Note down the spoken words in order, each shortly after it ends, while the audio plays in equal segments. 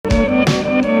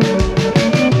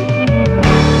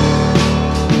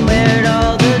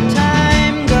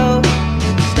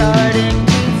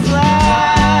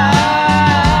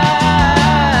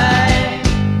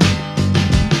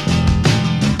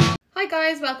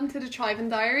welcome to the Thriving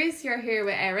Diaries. You're here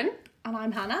with Erin. And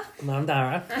I'm Hannah. And I'm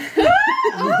Dara.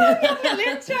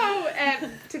 Intro.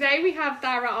 Today we have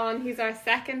Dara on. He's our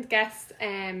second guest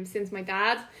since my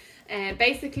dad.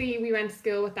 Basically, we went to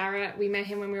school with Dara. We met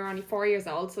him when we were only 4 years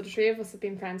old. So the three of us have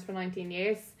been friends for 19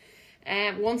 years.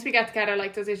 Once we get together,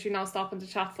 like, there's literally no stopping to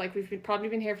chat. Like, probably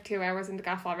been here for 2 hours in the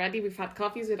gaff already. We've had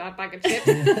coffees, we've had a bag of chips.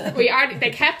 They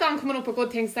kept on coming up with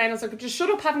good things, saying, I was like, just shut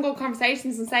up having good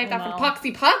conversations and save that for the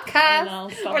Poxy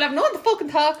podcast. We'll have nothing to fucking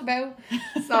talk about.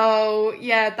 So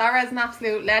yeah, Dara's an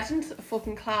absolute legend, a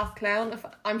fucking class clown.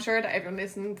 I'm sure that everyone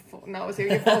listening knows who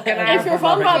you fucking are. If you're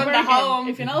from Balbriggan,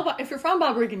 if you're from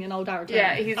Balbriggan, you know Dara.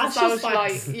 Yeah, he's a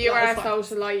socialite. You are a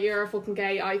socialite. You're a fucking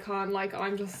gay icon. Like,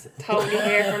 I'm just totally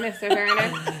here for Mr.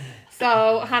 Vernon.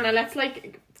 So Hannah, let's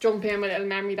like jump in with a little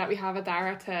memory that we have of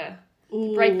Dara to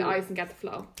break the ice and get the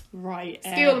flow. Right.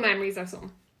 School memories or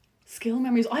something. School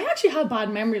memories. I actually had bad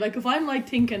memory. Like, if I'm like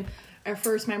thinking our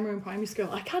first memory in primary school,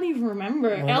 I can't even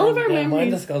remember. All of our memories. Mine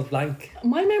just goes blank.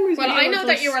 My memories. Well, I know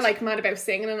that you were like mad about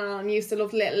singing and all, and you used to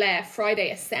love little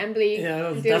Friday assembly. Yeah,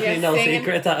 it was definitely no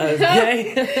secret that I was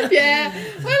gay. Yeah.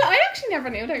 Well, I actually never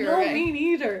knew that you were gay. Me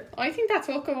neither. I think that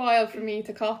took a while for me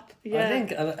to cop. Yeah. I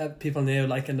think people knew,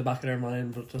 like, in the back of their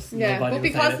mind, but just yeah. nobody But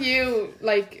was because saying it. you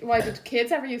like, why did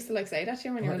kids ever used to like say that to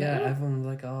you when you were Yeah, little? everyone was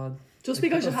like, oh. Just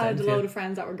like, because you people had a saying load to of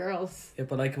friends that were girls. Yeah,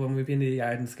 but like when we'd be in the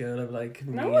yard in school, I'd be like,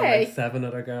 No me way. and like 7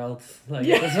 other girls. Like,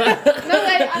 No,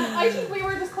 I think we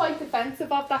were just quite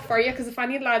defensive of that for you, because if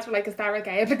any of the lads were like, is Dara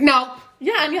gay? I'd be like, no.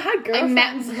 Yeah, and you had I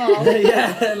girlfriends met and all.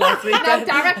 yeah, last week. No,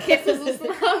 Dara kisses us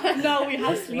and all. No, we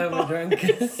had when we're drunk.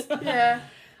 sleepovers. Yeah.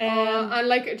 And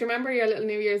like, do you remember your little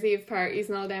New Year's Eve parties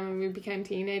and all them when we became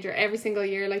teenager? Every single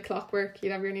year, like clockwork,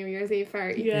 you'd have your New Year's Eve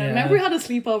party. Yeah, remember we had a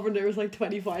sleepover and there was like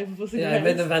 25 of us. Yeah, I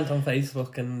made an event on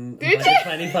Facebook and Did invited you?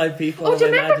 25 people. Oh, do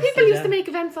you and I remember people registered, used to make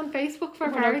events on Facebook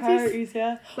for parties?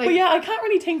 Yeah. Like, but yeah, I can't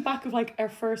really think back of like our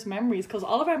first memories, because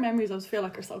all of our memories I just feel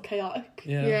like are so chaotic.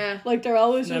 Yeah. Like, they're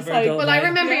always just Never like... dull. Well, I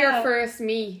remember Yeah. your first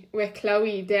meet with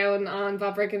Chloe down on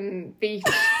Balbriggan Beach.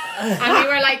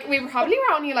 And we probably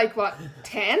were only like, what,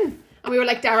 10? And we were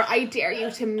like, Dara, I dare you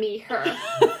to meet her.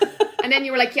 And then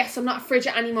you were like, yes, I'm not a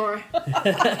frigid anymore.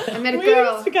 I met a We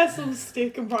girl. used to get some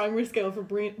stick in primary school for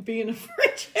being a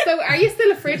frigid. So are you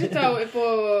still a frigid though?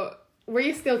 But were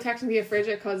you still technically a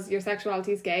frigid because your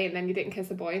sexuality is gay and then you didn't kiss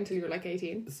a boy until you were like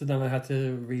 18? So then I had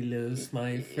to re-lose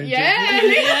my frigid.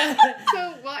 Yeah.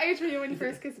 So what age were you when you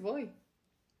first kissed a boy?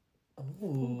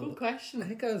 Oh, Good question. I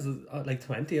think I was like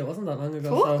 20. It wasn't that long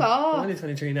ago. Fuck so off. I'm only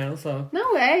 23 now, so.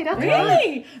 No way. That's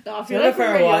Really? No, I feel Yeah, like for we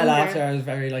a were while younger. after, I was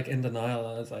very like in denial.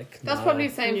 I was like, That's no. probably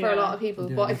the same for a Yeah. lot of people.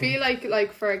 Yeah. But I feel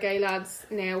like for gay lads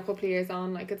now, a couple of years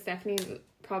on, like, it's definitely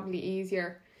probably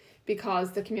easier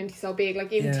because the community's so big.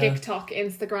 Like, even Yeah. TikTok,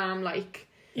 Instagram, like...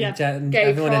 Yeah. Gay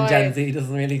Everyone in pride. Gen Z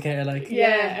doesn't really care. Like,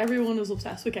 Yeah, everyone is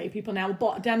obsessed with gay people now.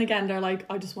 But then again, they're like,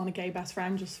 I just want a gay best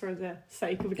friend just for the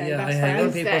sake of a gay yeah, I best hate friend. when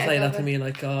people Instead say that of to it. me,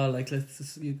 like, oh, like,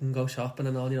 you can go shopping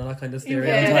and all, you know, that kind of You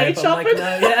stereotype. really hate I'm like, shopping?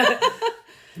 no, yeah.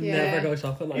 Yeah. Never go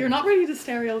shopping. Like. You're not really the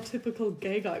stereotypical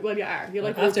gay guy. Well, you are. You're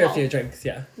like After a RuPaul. few drinks,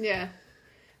 yeah. Yeah.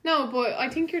 No, but I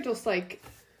think you're just, like...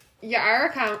 You are a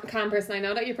calm person. I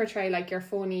know that you portray, like, your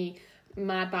funny...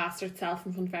 mad bastard self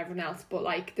in front of everyone else, but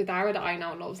like the Dara that I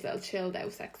know loves a little chilled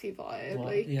out sexy vibe. Well,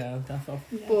 like, yeah,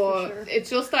 definitely. Yeah, but for sure. it's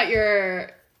just that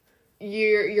your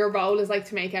role is like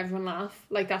to make everyone laugh.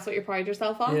 Like, that's what you pride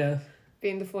yourself on, Yeah,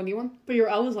 being the funny one. But you're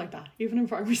always like that, even in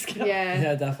primary school. Yeah.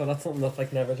 yeah, definitely. That's something that's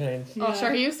like never changed. Oh,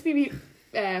 sure. He used to be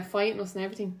fighting us and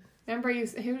everything. Remember,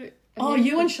 Oh,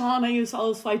 you and Sean, I used to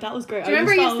always fight. That was great. Do you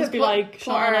remember I you used to used always to be put- like, put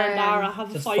Sean our, and Dara have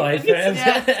a Just fight. fight for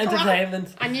Yeah.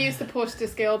 entertainment. And you used to push the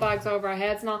skill bags over our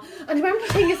heads and all. And do you remember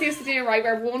the thing you used to do, right,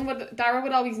 where Dara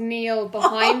would always kneel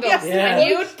behind us, Yeah. and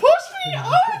you would push me over,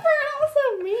 and that was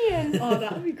so mean. Oh,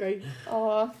 that would be great.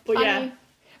 Oh, But funny. yeah.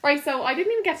 Right, so I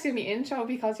didn't even get to do my intro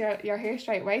because you're here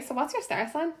straight away. So what's your star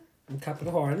sign? I'm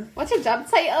Capricorn, What's your job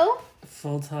title?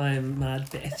 full-time mad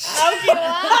bitch.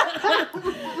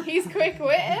 He's quick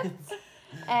witted.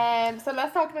 So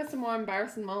let's talk about some more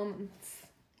embarrassing moments.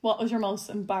 What was your most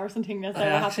embarrassing thing that's I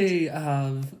ever happened? actually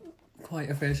have quite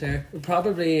a fair share.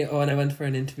 Probably when I went for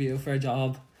an interview for a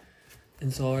job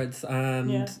in Swords, and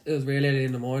Yeah. it was really early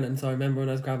in the morning, so I remember when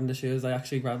I was grabbing the shoes, I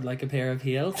actually grabbed like a pair of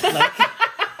heels. Like,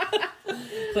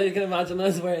 so you can imagine I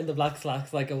was wearing the black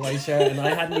slacks, like a white shirt, and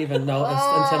I hadn't even noticed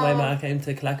until my ma came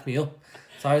to collect me up.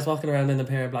 So I was walking around in a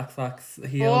pair of black slacks,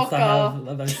 heels that have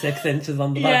about 6 inches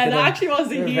on the back Yeah, of that them. actually was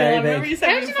the They were heel. very I remember big. you said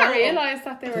How did you not realise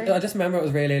that they were... I just remember it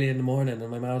was really early in the morning, and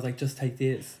my ma was like, just take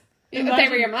these. They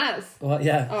were your ma's. Well,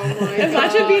 yeah. Oh my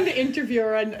Imagine god. being the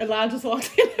interviewer and a lad just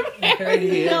walked in. Here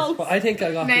he is. But I think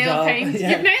I got the Nail job. paint.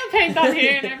 Yeah. You've nail paint on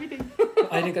here and everything.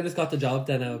 I think I just got the job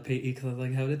then out of PE because I was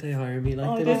like, how did they hire me? Like,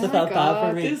 Oh, they this- must have oh my felt bad for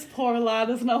God, me. This poor lad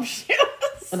has no shoes.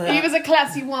 And I- He was a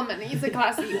classy woman. He's a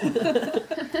classy woman.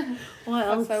 What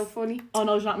That's else? so funny. Oh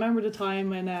no, do you not remember the time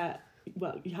when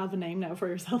well, you have a name now for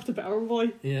yourself, the Bower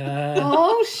Boy? yeah.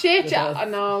 Oh shit! That's Yeah,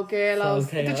 no, girl. so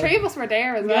The chaotic. three of us were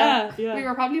there as well. Yeah, yeah. We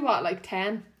were probably what, like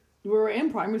 10. We were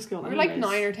in primary school. We were like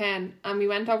anyways. 9 or 10, and we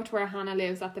went over to where Hannah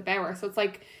lives at the Bower. So it's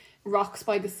like rocks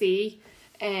by the sea.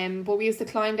 But we used to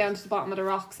climb down to the bottom of the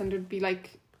rocks, and there'd be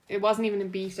like, it wasn't even a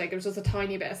beach, like it was just a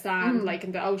tiny bit of sand, like,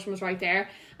 and the ocean was right there.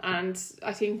 And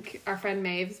I think our friend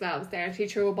Maeve as well was there. She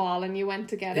threw a ball, and you went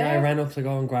to get Yeah, I it. ran up to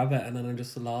go and grab it and then I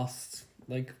just lost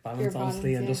like balance Your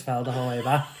honestly balance, and yeah. just fell the whole way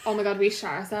back. Oh my god, we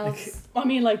shot ourselves. I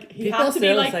mean, like, he People had to be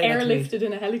still like say that to me. airlifted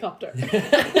in a helicopter.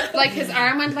 Like his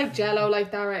arm went like jello,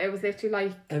 like that. Right? It was literally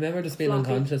like, I remember just being Floppy.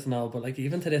 unconscious and all, but like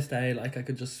even to this day, like I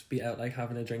could just be out like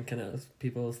having a drink and it was,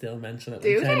 people still mention it like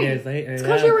Do 10 they? years later. It's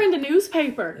because you were in the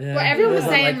newspaper. Yeah, but everyone it was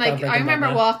not saying like, fabric I and remember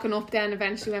whatnot. walking up then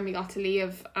eventually when we got to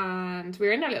leave, and we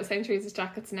were in our little St. Teresa's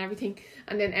jackets and everything,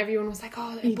 and then everyone was like,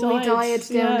 oh, He the boy died, died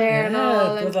yeah. down there and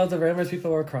all, there was and loads of rumours,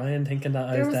 people were crying thinking that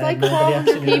I there was was dead. like Nobody 400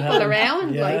 actually knew people it.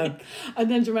 around, Yeah. like,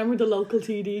 And then do you remember the local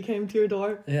TD came to your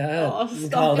door? Yeah, Oh, you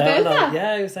stop called about out and all. that.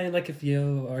 Yeah, he was saying like if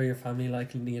you or your family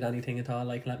like need anything at all,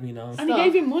 like let me know. And he Stop.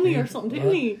 gave you money Yeah. or something, didn't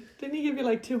What? he? Didn't he give you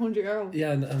like €200?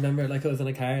 Yeah, and I remember like it was in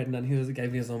a card, and then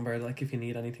gave me his number, like if you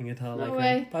need anything at all. No like,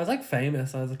 way. But I was like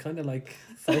famous, I was kind of like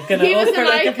soaking He it was up for an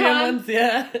like a few icon. months.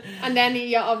 Yeah. and then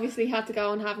you obviously had to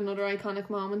go and have another iconic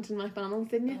moment in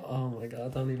McDonald's, didn't you? Oh my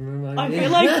god, don't even remind I me.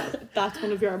 feel like that's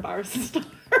one of your embarrassing stories.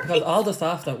 Because all the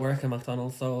staff that work in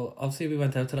McDonald's, so obviously we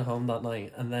went out to the home that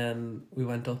night and then we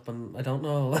went up and I don't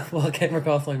know what came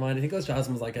across my mind. I think it was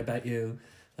Jasmine was like, I bet you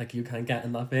can't get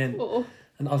in that bin. Oh.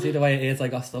 And obviously the way it is, I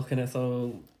got stuck in it,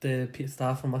 so the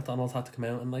staff from McDonald's had to come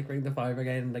out and like ring the fire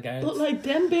brigade and the guards. But like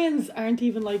them bins aren't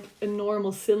even like a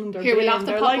normal cylinder Here, bin. we'll have to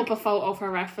They're pop like, up a photo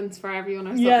for reference for everyone or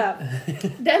something. yeah,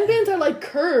 them bins are like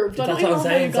curved. I don't That's even what I'm know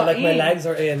how you saying. So got like my in. legs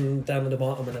were in down at the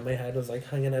bottom and then my head was like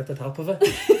hanging out the top of it.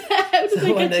 How did So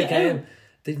they when get they you came, out?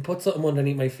 they put something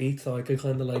underneath my feet so I could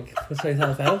kind of like push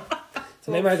myself out.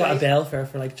 So maybe I Fuck's got a sake. bill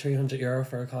for like €300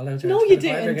 for a call out. No, to you the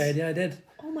fire didn't. brigade. Yeah, I did.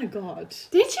 Oh my god.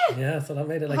 Did you? Yeah, so that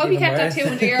made it like I hope you even kept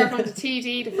worse. that €200 from the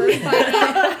TD the first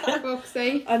time. For fuck's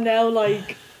sake. And now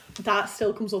like that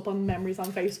still comes up on memories on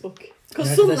Facebook. Because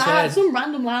Yeah, some 'cause I lad, said- some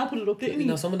random lad put it up, didn't he? You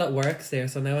know, someone that works there,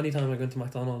 so now anytime I go into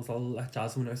McDonald's, I'll let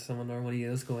Jasmine or someone or one of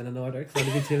you go in and order because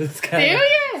I'd be too scared. Do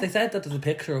you? They said that there's a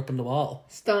picture up on the wall.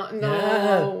 Stop. No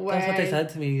Yeah, way. that's what they said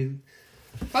to me.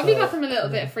 Probably So, got them a little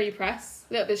bit of free press.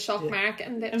 A little bit of shock Yeah. market.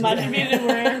 And Imagine being at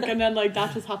work and then like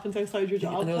that just happens outside your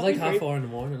job. And it was That'd like be great. 4:30 in the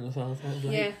morning as well. So it was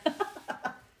like,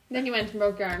 Yeah. Then you went and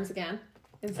broke your arms again.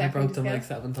 In I secondary broke them school. like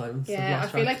 7 times. the Yeah, I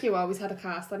blast feel track. like you always had a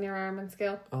cast on your arm in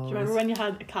school. Do you remember when you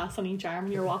had a cast on each arm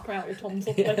and you were walking around with your thumbs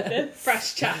up like this?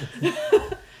 Fresh chat.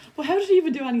 Well, how did you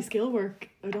even do any skill work?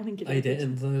 I don't think you did. I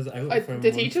didn't. So I was out for The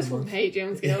months teachers and would months. hate you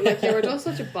in school. Like, you were just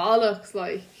such a bollocks.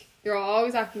 Like, you're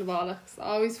always acting the bollocks.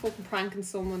 Always fucking pranking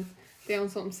someone. Doing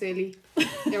something silly.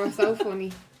 They were so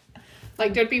funny.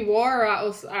 Like, there'd be war at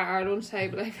us at our lunch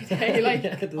table every day. Like,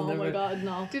 Yeah, 'cause there's Oh my never- god,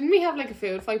 no. didn't we have like a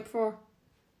food fight before?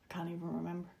 Can't even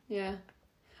remember. Yeah.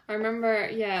 I remember,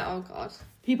 yeah, oh god.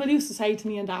 People used to say to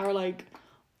me and Dara, like,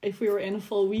 if we were in a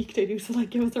full week, they'd used to like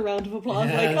give us a round of applause.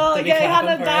 Yeah, like, oh they'd be yeah,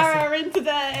 Hannah clapping and for Dara us. are in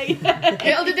today.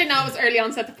 Little did they know it was early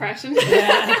onset depression.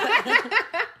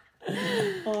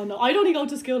 Oh no, I'd only go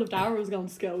to school if Dara was going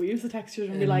to school. We used to text you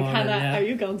and be In the like, morning, Hannah, yeah. are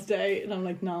you going today? And I'm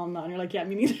like, no, I'm not. And you're like, yeah,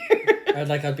 me neither.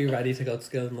 I'd be ready to go to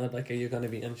school and I'd like, are you going to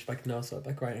be in? She's like, no, so I'd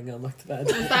like, right, I'm going back to bed.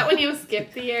 Was that when you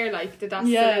skipped the year? Like, did that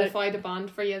Yeah. solidify the bond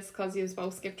for you because you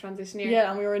both skipped transition year? Yeah,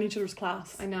 and we were in each other's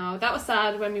class. I know. That was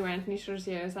sad when we weren't in each other's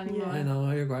years anymore. I know,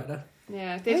 I regret that.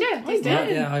 Yeah. Did you? I Do you did. still?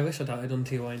 Yeah, I wish I'd done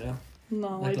TY now.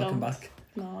 No, Like I looking don't. back.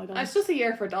 No, I don't. It's just a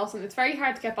year for Dawson. It's very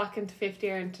hard to get back into fifth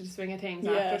year and to the swing of things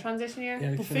Yeah. after transition year.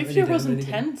 Yeah, But 'cause I fifth really year didn't was really get-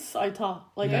 intense, I thought.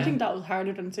 Like, I Yeah. think that was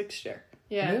harder than sixth year.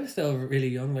 Yeah. We were still really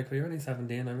young, like we were only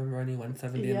 17. I remember I only went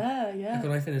 17. Yeah, yeah. Like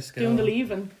when I finished school, Doing the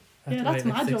leaving. I had Yeah, to that's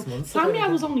wait, like, mad 6 young. months. Sammy, I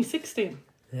was only 16.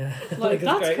 Yeah. Like, it's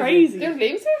that's crazy. Doing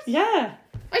leaving cert? Yeah.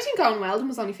 I think Owen Weldon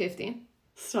was only 15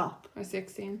 Stop. or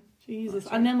 16. Jesus.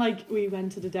 That's And then, like, we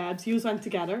went to the Debs. You went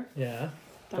together. Yeah.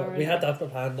 Dara But we and had that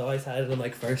planned though. I said in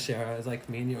like first year, I was like,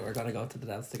 me and you were going to go to the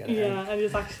dance together. Yeah, and you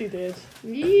actually did.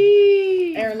 Yee.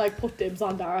 Really? Erin like put dibs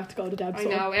on Dara to go to Deb's. I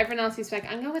know, everyone else used to be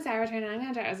like, I'm going with Dara Turner, I'm going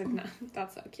with Dara. I was like, no,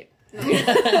 that's so cute. No.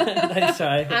 Nice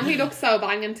try. And we looked so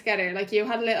banging together. Like, you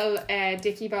had a little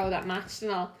dicky bow that matched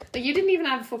and all. Like, you didn't even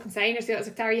have a fucking say in your suit. I was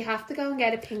like, Dara, you have to go and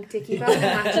get a pink dicky bow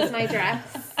that matches my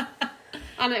dress.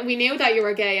 And we knew that you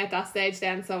were gay at that stage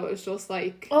then, so it was just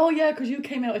like... Oh yeah, because you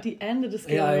came out at the end of the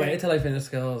school Yeah, I year. waited till I finished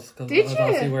schools because I Did was you?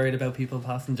 obviously worried about people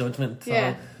passing judgment. So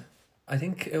Yeah. I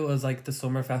think it was like the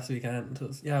Summerfest weekend.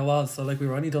 It was. So like we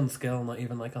were only done school, not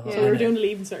even like a hot So we were minute. doing the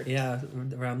leaving cert. Yeah,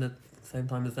 around the same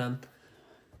time as then.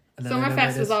 And then I remember Summerfest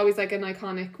was this- always like an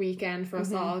iconic weekend for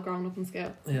us all growing up in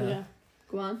school. Yeah.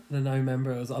 Go on. And then I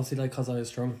remember it was obviously like because I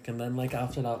was drunk, and then like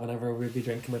after that, whenever we'd be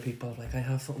drinking with people, like I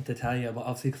have something to tell you, but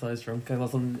obviously because I was drunk, I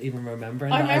wasn't even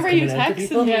remembering. I that remember was you coming out to texting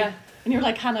people. me, Yeah. and you were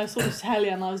like, Hannah, I have something to tell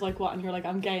you, and I was like, what? And you were like,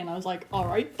 I'm gay, and I was like,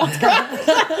 alright, that's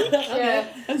great. Yeah.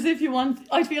 As if you want,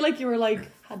 I feel like you were like,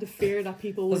 had the fear that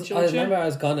people would I judge remember you. I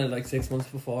was gone at like 6 months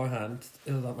beforehand.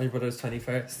 It was at my brother's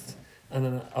 21st, and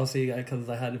then obviously because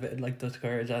I had a bit of like Dutch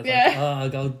courage, I was like, oh, I'll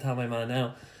go tell my man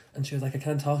now. And she was like, I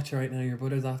can't talk to you right now, your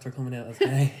brother's after coming out as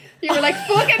gay. You were like,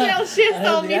 fucking little shit,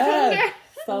 stole me thunder.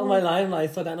 Stole my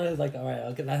limelight. So then I was like, alright,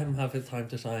 I'll let him have his time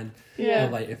to shine. Yeah. I'll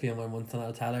wait a few more months and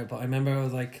I'll tell her. But I remember it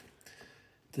was like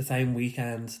the same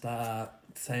weekend that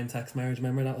same-sex marriage,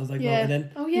 remember that was like voted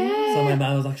in? Oh yeah. So my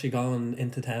mum was actually going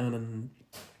into town, and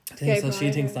I think Gay so she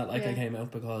pride, thinks that like I yeah. came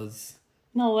out because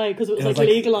No way, because it was it was like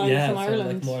legalised yeah, in so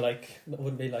Ireland. like more like it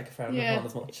wouldn't be like a frowned Yeah. upon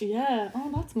as much. Yeah,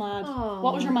 oh, that's mad. Aw.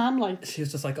 What was your man like? She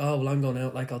was just like, oh well, I'm going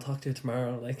out, like I'll talk to you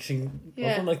tomorrow. Like she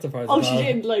wasn't like surprised. Oh, at she all.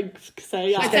 did like say, I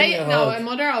yeah. tell gave you, me a no, hug. a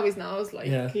mother always knows, like,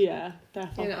 Yeah, Yeah,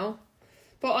 definitely. you know.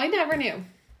 But I never knew.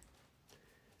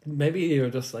 maybe you were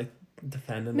just like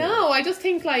defending. No, I just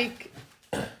think like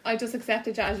I just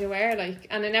accepted you as you were, like,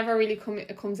 and it never really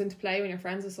comes into play when you're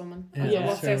friends with someone. Yeah, And that's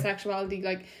what's their true. sexuality?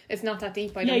 Like, it's not that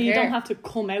deep. I Yeah, don't you care. don't have to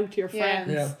come out to your Yeah.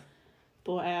 friends. Yeah.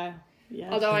 But yeah.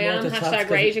 Although I You know, am the chat's hashtag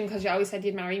good. raging because you always said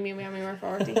you'd marry me when we were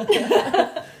 40.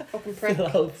 Fucking prick.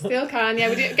 Still can, yeah.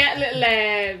 We do get a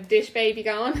little dish baby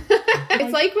going.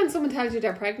 It's like when someone tells you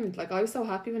they're pregnant. Like, I was so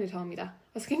happy when they told me that.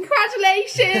 I was like,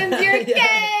 congratulations, you're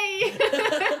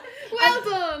gay. Well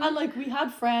done. And like we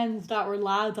had friends that were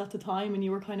lads at the time, and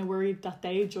you were kind of worried that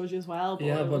they judge as well. But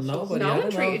Yeah, it but was just- nobody. No I one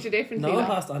don't treated know. you differently, No one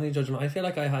like. passed any judgment. I feel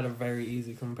like I had it very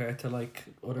easy compared to like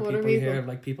other Other people you people. hear,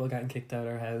 like people getting kicked out of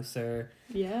their house or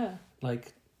Yeah.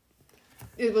 like.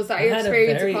 Was that I your had it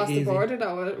experience very across the easy. border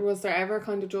though? Was there ever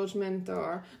kind of judgment,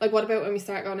 or like what about when we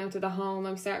start going out to the home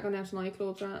and we start going out to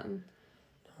nightclubs and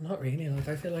Not really. Like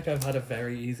I feel like I've had it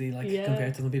very easy, like Yeah.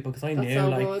 compared to some people, because I That's knew so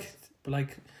like, good. but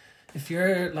like, if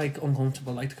you're like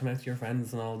uncomfortable, like to come out to your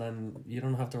friends and all, then you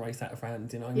don't have the right set of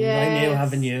friends. You know, I mean, I knew Yes,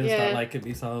 having you yeah. that like it'd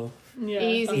be so Yeah.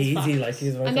 Easy. that's easy. fact. Like,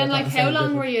 he's and then like how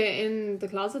long were you in the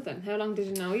closet then? How long did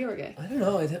you know you were gay? I don't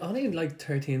know. Only like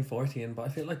 13, 14, but I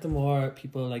feel like the more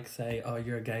people like say, "Oh,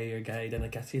 you're gay," then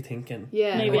it gets you thinking.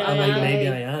 Yeah, Maybe like, I I'm like, am. maybe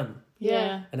I am,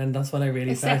 Yeah. and then that's when I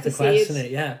really Accept started to the seeds. question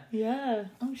it. Yeah, Yeah.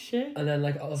 Oh shit. and then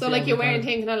like So obviously like I you was weren't kind of-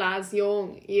 thinking of lads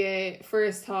young. You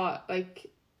first thought like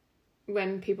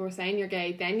when people were saying you're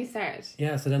gay, then you started.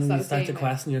 Yeah, so then So you start to saying it.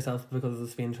 question yourself because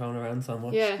it's being thrown around so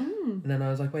much. Yeah. And then I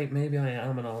was like, wait, maybe I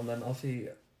am and all. And then obviously,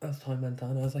 as time went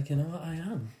on, I was like, you know what, I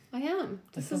am. I am.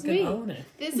 This I is fucking me. own it.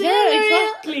 This Yeah, is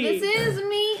exactly. real. This is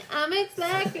me. I'm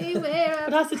exactly where But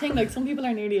I'm. that's the thing, like some people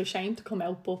are nearly ashamed to come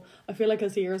out, but I feel like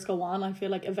as the years go on, I feel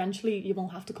like eventually you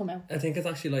won't have to come out. I think it's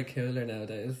actually like cooler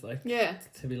nowadays, like Yeah.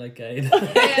 to be like gay. Yeah,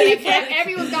 like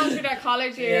everyone's gone through their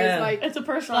college years, Yeah. like It's a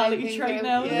personality trying trait things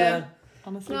now, out. isn't Yeah. it?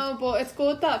 Honestly. No, but it's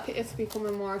good that it's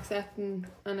becoming more accepting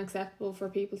and acceptable for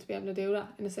people to be able to do that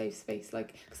in a safe space.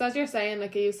 Like, because as you're saying,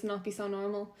 like, it used to not be so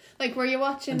normal. Like, were you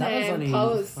watching And that was only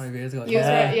Pose? 5 years ago.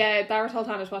 Yeah, Dara told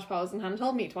Hannah to watch Pose, and Hannah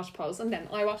told me to watch Pose, and then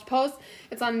I watched Pose.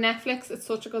 It's on Netflix. It's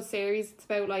such a good series. It's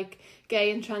about like gay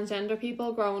and transgender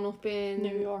people growing up in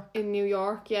New York. In New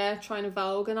York, yeah, trying to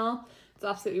Vogue and all. It's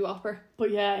absolutely whopper. But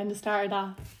yeah, in the start of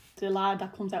that, the lad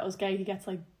that comes out as gay, he gets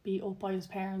like beat up by his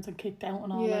parents and kicked out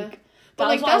and all. Yeah. Like, But, that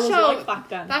like, was what that it was show- like back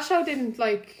then. That show didn't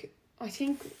like. I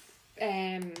think,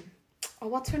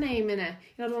 what's her name in it?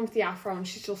 You know, the one with the afro, and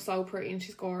she's just so pretty and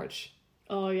she's gorgeous.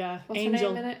 Oh yeah, What's Angel.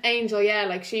 her name in it? Angel, yeah.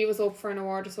 Like, she was up for an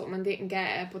award or something and didn't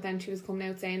get it, but then she was coming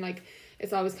out saying like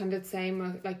it's always kind of the same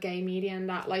with like gay media and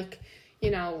that, like,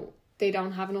 you know, they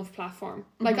don't have enough platform.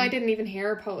 Like, I didn't even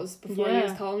hear her Pose before you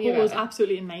was telling me but about it was it.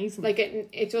 absolutely amazing. Like,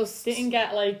 it just didn't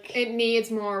get like it needs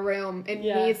more room. It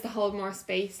Yeah. needs to hold more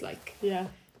space. Like, yeah.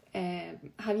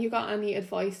 have you got any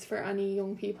advice for any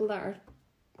young people that are,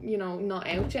 you know, not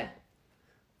out yet?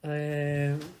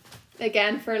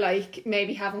 again, for like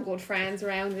maybe having good friends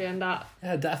around you and that.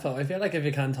 Yeah, defo. I feel like if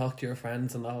you can't talk to your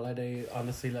friends and all, are they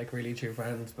honestly like really true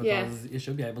friends? Because you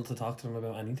should be able to talk to them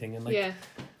about anything. And like, Yeah.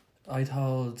 I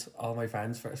told all my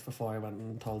friends first before I went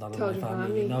and told all of Told my your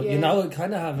family. family, You know,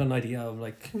 kind of have an idea of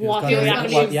like who's What gonna you're react,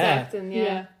 gonna What, be yeah. accepting,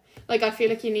 yeah. Like, I feel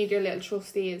like you need your little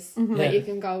trustees that Yeah. you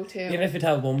can go to. Even if you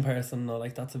tell one person, though,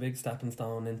 like that's a big stepping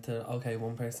stone into okay,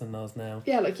 one person knows now.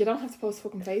 Yeah, like you don't have to post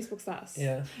fucking Facebook status.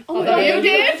 Yeah. Oh, Oh, you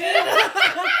did?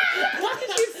 What did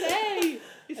you say?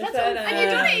 You said I said, something. And you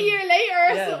done it a year later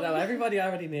or Yeah, something. no, everybody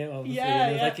already knew, obviously. Yeah, and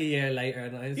it was yeah. like a year later,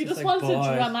 and I was You just like, wanted bored.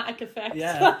 a dramatic effect.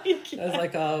 Yeah. Like, I was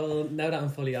like, oh, well, now that I'm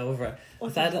fully over it. I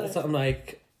What said did you say? something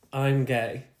like, I'm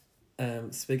gay.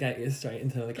 Spaghetti is straight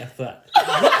until it gets wet.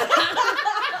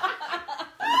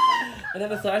 And then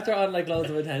it started on like loads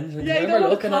of attention. Yeah, I you remember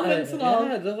got all the looking at comments it. and all.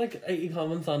 Yeah, there's like 80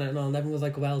 comments on it and all, and everyone was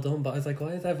like, well done. But I was like, why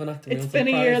is everyone acting it's real been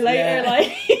a surprised? year later, Yeah.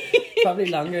 like. Probably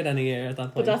longer than a year at that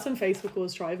point. But that's when Facebook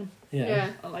was thriving. yeah. Yeah.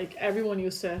 And like everyone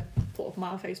used to put up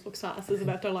mad Facebook statuses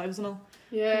about their lives and all.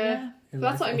 Yeah. Your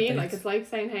That's life what I mean. updates. Like, it's like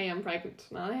saying, hey, I'm pregnant.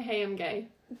 No, hey, I'm gay.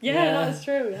 Yeah, Yeah. that is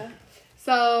true, yeah.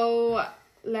 So,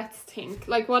 let's think.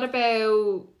 Like, what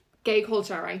about gay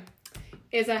culture, right?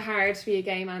 Is it hard to be a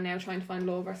gay man now trying to find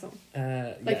love or something?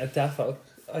 Like- Yeah, defo.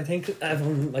 I think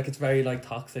everyone, like, it's very, like,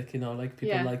 toxic, you know, like,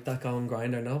 people Yeah. like that go on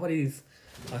Grindr. Nobody's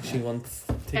actually wants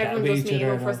to get Everyone with just each meeting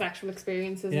other. up for and all. sexual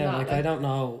experiences Yeah, and like, that. I don't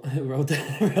know who wrote the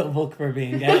real book for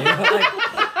being gay. But, like,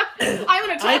 I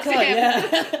want to I talk to thought, him.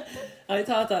 yeah. I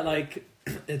thought that, like,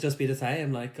 it'd just be the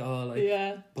same, like, oh, like,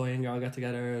 Yeah. boy and girl get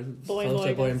together, Boy and social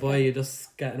boy boy and gets boy, you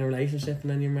just get in a relationship and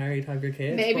then you're married, have your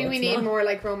kids. Maybe but we it's need not. more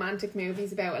like romantic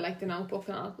movies about it, like The Notebook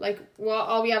and all. Like, what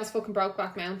all we have is fucking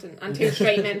Brokeback Mountain, and two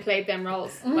straight men played them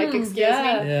roles. Like, excuse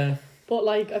yeah. me. Yeah, But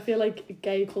like I feel like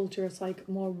gay culture is like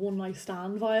more one night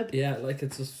stand vibe. yeah, like,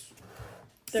 it's just.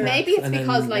 Maybe it's and then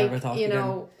because, never like, talk you again.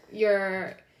 know,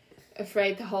 you're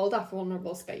afraid to hold that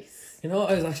vulnerable space. You know,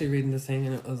 I was actually reading this thing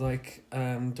and it was like,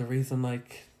 the reason,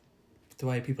 like, the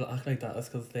way people act like that is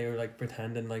because they were, like,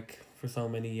 pretending, like, for so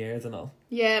many years and all.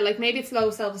 Yeah, like maybe it's low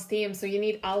self-esteem, so you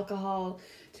need alcohol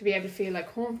to be able to feel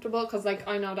like comfortable. Because like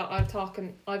I know that I've talked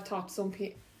to some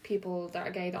people that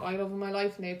are gay that I love in my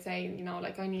life, and they'd say, you know,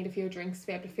 like, I need a few drinks to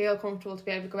be able to feel comfortable, to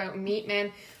be able to go out and meet men,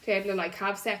 to be able to like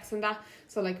have sex and that.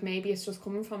 So like maybe it's just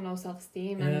coming from low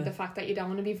self-esteem Yeah. and the fact that you don't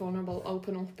want to be vulnerable,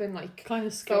 open up and like Kind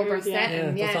of sober scared, yeah. set. Yeah,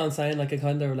 Yeah. that's what I'm saying. Like, it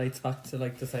kind of relates back to,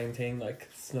 like, the same thing. Like,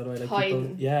 it's another way, like, Hiding.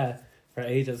 people. Yeah, for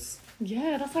ages.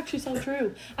 Yeah, that's actually so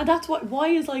true. And that's why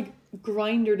is like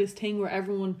Grindr this thing where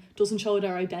everyone doesn't show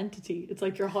their identity? It's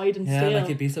like you're hiding Yeah, still. like,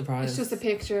 you'd be surprised. It's just a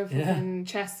picture of Yeah. fucking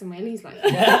chests and willies, like.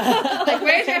 Like,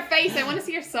 where's your face? I want to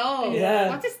see your soul. Yeah.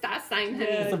 What does that sign? honey?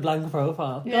 Yeah. It's a blank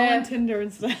profile. Go Yeah. on Tinder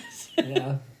instead.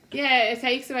 Yeah. Yeah, it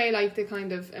takes away like the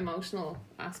kind of emotional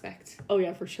aspect. Oh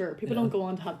yeah, for sure. People Yeah. don't go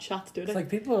on to have chats, do It's they? like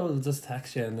people just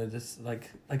text you and they're just like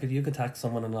if you could text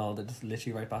someone and all, they're just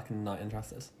literally right back and not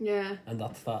interested. Yeah. And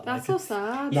that's that. That's like, so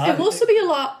sad. Yeah. It must be a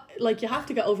lot. Like you have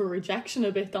to get over rejection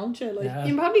a bit, don't you? Like Yeah.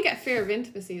 You can probably get fear of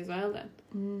intimacy as well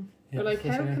then. Yeah, But like, for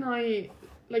how sure. can I...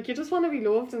 Like, you just want to be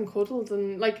loved and cuddled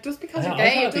and like, just because Yeah, you're I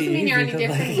gay, thought it it'd be doesn't mean you're any easy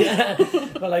 'cause, different. like,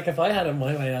 yeah. But like if I had it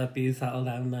my way, I'd be settled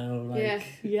down now. Like, Yeah.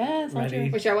 yeah, it's not Ready. true.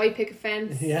 With your white picket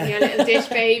fence Yeah. and your little dish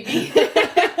baby.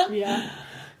 Yeah.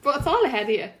 But it's all ahead of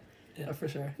you. yeah, for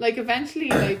sure. Like, eventually,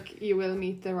 like, you will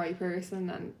meet the right person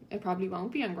and it probably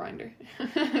won't be on Grindr.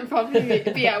 It'll probably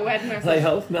be at a wedding or I something.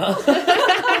 hope not.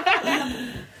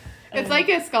 It's like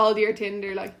a Scaldier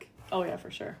Tinder, like, Oh yeah,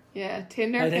 for sure. yeah,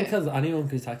 Tinder. I think because anyone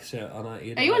could text you on it.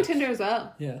 Either, Are you on like- Tinder as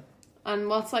well? Yeah. And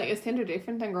what's like, is Tinder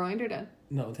different than Grindr then?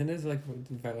 No, Tinder's like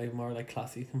very more like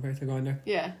classy compared to Grindr.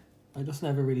 Yeah. I just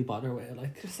never really bother with it.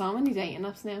 Like, There's so many dating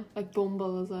apps now, like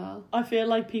Bumble as well. I feel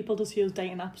like people just use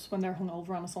dating apps when they're hungover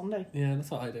on a Sunday. yeah,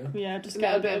 that's what I do. Yeah, just A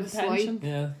get a little bit of attention.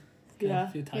 Yeah. Get Yeah.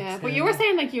 A few texts Yeah, but here you and were there.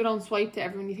 saying like you don't swipe to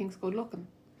everyone you think's good looking.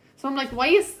 So I'm like, why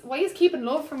is keeping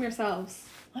love from yourselves?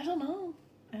 I don't know.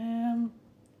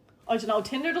 I don't know.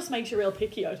 Tinder just makes you real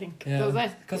picky, I think. Yeah. Does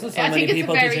it? Because there's so I many think it's a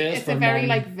people very, to choose it's from. a very then-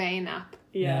 like vain app.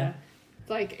 Yeah. It's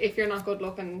like, if you're not good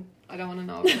looking, I don't want to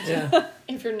know about it. Yeah.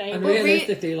 If your name And But re-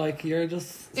 realistically, like, you're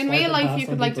just. In swiping real life, past you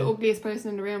some could like the people. ugliest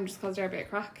person in the room just because they're a bit of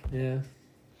crack. Yeah.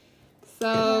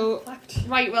 So, Fact.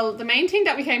 right, well, the main thing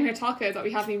that we came here to talk about that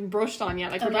we haven't even brushed on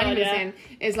yet, like I we're know, getting this yeah. in,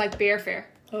 is like beer fear.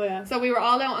 Oh yeah. So we were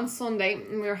all out on Sunday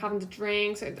and we were having the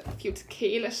drinks, a few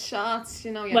tequila shots,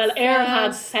 you know. Well, Aaron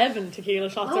had 7 tequila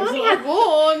shots. I or only something. had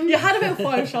one. You had about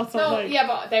 5 shots on No, night. yeah,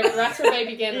 but the rest were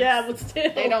baby Guinness. Yeah, but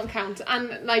still. They don't count.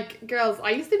 And like, girls,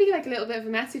 I used to be like a little bit of a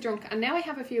messy drunk, and now I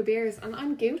have a few beers and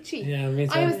I'm Gucci. Yeah, me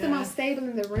too. I was the Yeah. most stable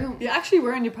in the room. You actually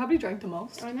were, and you probably drank the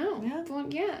most. I know. Yeah.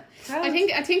 But yeah. Proud. I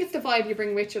think it's the vibe you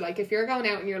bring with you. Like, if you're going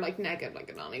out and you're like negative, like,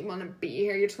 I don't even want to be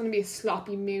here, you're just going to be a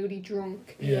sloppy, moody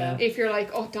drunk. Yeah. If you're like,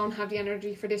 oh, don't have the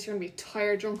energy for this, you're going to be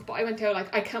tired drunk. But I went out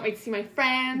like, I can't wait to see my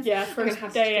friends. Yeah, We're gonna first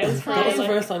have day such a out. good That was the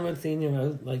time. first time I'd seen you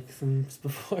out, like, since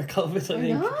before COVID, I I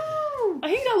think. know. I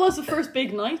think that was the first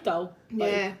big night though.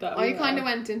 Like, Yeah, that I we kind were- of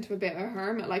went into a bit of a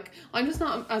hermit. Like, I'm just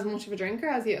not as much of a drinker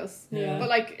as he is. Yeah. But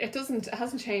like, it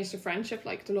hasn't changed the friendship.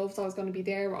 Like, the love's always going to be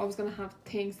there. We're always going to have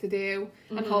things to do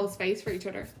and hold space for each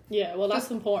other. Yeah, well, that's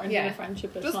Just- important yeah. in a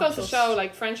friendship. It's Just not goes to show,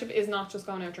 like, friendship is not just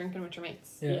going out drinking with your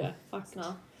mates. Yeah, facts.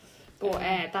 No. But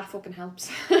that fucking helps.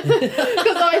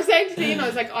 Because I was saying to Dean, I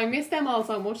was like, I miss them all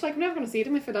so much. Like, I'm never going to see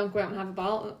them if I don't go out and have a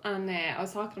ball. And I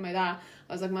was talking to my dad.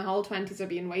 I was like, my whole 20s are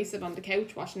being wasted on the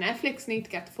couch watching Netflix. Need to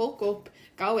get the fuck up,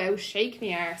 go out, shake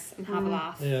me arse, and have a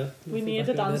laugh. Yeah. We that's need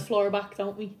the exactly dance it. floor back,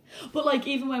 don't we? But like,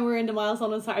 even when we were in the Miles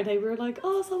on Saturday, we were like,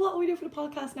 oh, so what will we do for the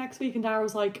podcast next week? And Dara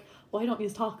was like, why don't you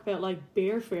talk about like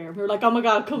beer fair? And we were like, oh my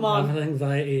god, come on. Having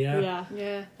anxiety, yeah.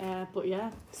 Yeah. Yeah. But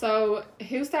yeah. So,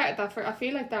 who started that for? I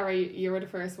feel like, Dara, you were the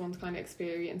first one to kind of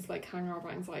experience like hangover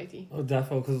anxiety. Oh,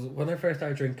 defo, because when I first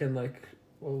started drinking, like,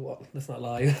 well, what? Let's not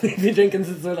lie. We've been drinking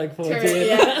since we're like 14. True,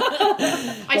 yeah.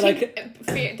 I But,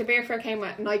 think the beer fair came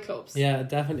with nightclubs. Yeah,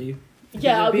 definitely.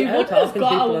 Yeah, You'd be we out wouldn't have talking to got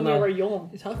people when and we all. were young.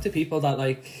 You talk to people that,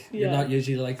 like, you're Yeah. not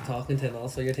usually, like, talking to, and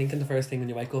also you're thinking the first thing when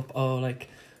you wake up, oh, like,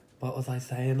 what was I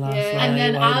saying last Yeah. night? And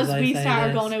then Why as was I we saying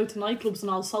started this? going out to nightclubs and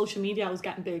all, social media was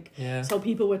getting big. Yeah. So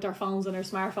people with their phones and their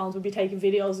smartphones would be taking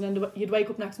videos, and then you'd wake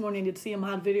up next morning and you'd see a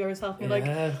mad video of yourself and you're like,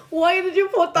 Yeah. why did you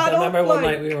put that I up? remember one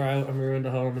Like- night we were out and we were in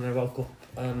the home and I woke up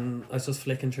and I was just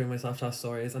flicking through my Snapchat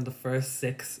stories and the first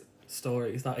 6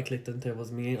 stories that I clicked into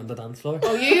was me on the dance floor.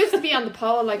 Oh, you used to be on the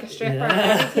pole like a stripper and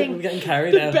Yeah. I'm everything. getting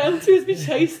carried The out. bouncers be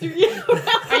chasing you.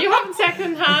 Are you having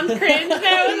second hand cringe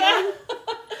now?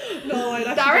 No, I'd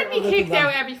actually Darren get be all the- kicked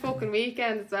out every fucking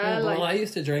weekend as well. When Like, I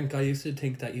used to drink, I used to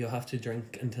think that you have to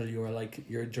drink until you were like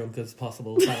your drunk as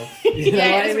possible self. You Yeah, know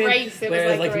it what was I mean? a race, it was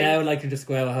Whereas like a now, race. like you just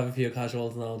go out and have a few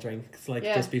casuals and all drinks, like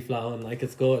Yeah. just be flowing, like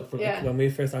it's good. But Yeah. like, when we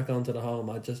first started going to the home,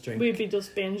 I'd just drink We'd be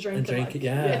just binge drinking. and drink like, it.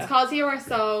 Yeah. it's because you were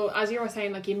so, as you were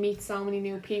saying, like, you meet so many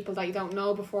new people that you don't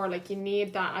know before. Like, you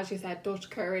need that, as you said, Dutch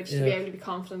courage to be Yeah. able to be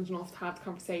confident enough to have the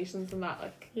conversations and that.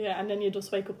 Like, Yeah, and then you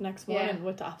just wake up next morning Yeah.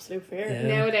 with the absolute fear. Yeah.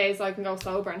 nowadays I can go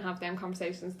sober and have them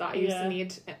conversations that I used Yeah. to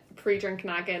need pre-drink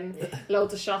nagging,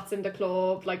 loads of shots in the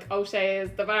club, like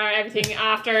O'Shea's, the bar, everything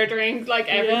after a drink, like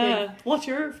everything. Yeah. What's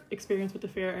your experience with the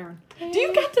fear, Aaron? Do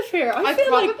you get the fear? I I feel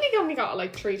probably like only got it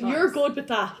like 3 times. you're good with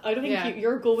that. I don't think Yeah.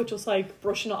 you're good with just like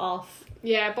brushing it off.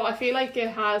 Yeah, but I feel like it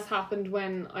has happened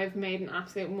when I've made an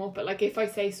absolute muppet. Like, if I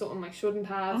say something I shouldn't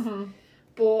have.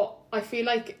 But I feel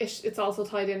like it's also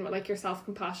tied in with like your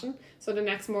self-compassion. So the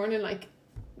next morning, like,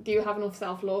 do you have enough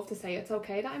self-love to say it's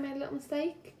okay that I made a little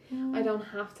mistake? I don't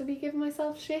have to be giving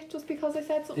myself shit just because I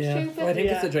said something Yeah, stupid. well, I think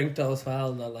it's Yeah. the drink though as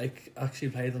well that like actually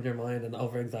plays on your mind and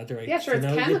over exaggerates. Yeah, sure, it's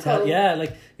you chemical. yeah,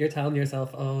 like you're telling yourself,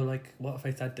 oh, like what if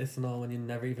I said this and all when you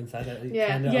never even said it? You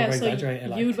Yeah. kind of Yeah, over so exaggerate it.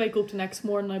 Like, you'd wake up the next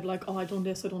morning and I'd be like, oh, I done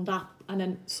this, I done that. And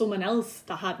then someone else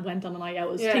that had went on a night out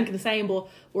was Yeah. thinking the same, but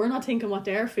we're not thinking what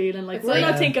they're feeling. Like, It's we're like-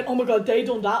 not thinking, oh my god, they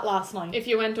done that last night. If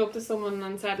you went up to someone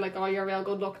and said like, oh, you're real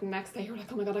good looking, the next day you're like,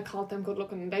 oh my god, I called them good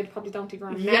looking, and they probably don't even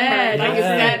remember Yeah, that like you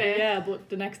yeah. said it. Yeah, but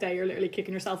the next day you're literally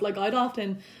kicking yourself. Like, I'd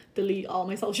often delete all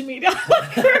my social media.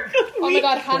 Oh my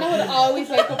god, Hannah would always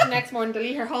wake up the next morning,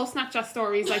 delete her whole Snapchat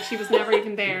stories like she was never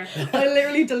even there. I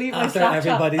literally delete my After Snapchat.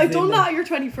 everybody's I done seen that at your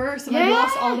 21st and I Yeah.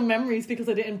 lost all the memories because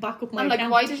I didn't back up my I'm like,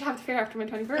 account. why did you have the fear after my I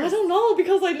 21st? don't know,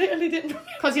 because I literally didn't.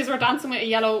 Because you were dancing with a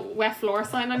yellow wet floor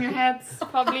sign on your heads,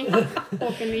 probably.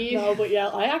 Fucking need. No, but yeah,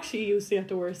 I actually used to get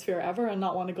the worst fear ever and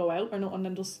not want to go out or nothing,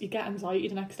 and just you get anxiety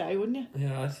the next day, wouldn't you?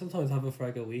 yeah, I sometimes have it for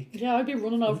like a week. Yeah, I'd be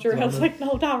running over to your house like,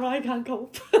 no, Dara, I can't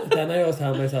cope. Then I always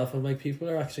tell myself, I'm like, people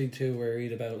are actually too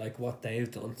worried about like what they've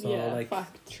done. So yeah, like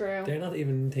fact. True. they're not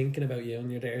even thinking about you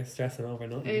and you're there stressing over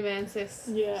nothing. Amen, sis.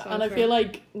 Yeah, So and I true. feel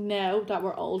like now that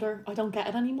we're older, I don't get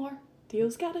it anymore. Do you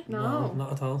get it? No.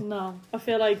 Not at all. No, I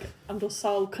feel like I'm just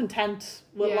so content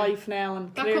with Yeah. life now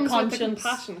and That clear comes with the conscience.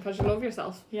 compassion because you love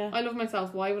yourself. Yeah, I love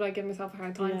myself. Why would I give myself a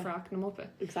hard time Yeah. for acting them up?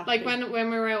 exactly. Like when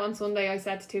we were out on Sunday, I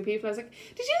said to 2 people, I was like,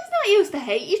 did you not used to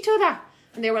hate each other?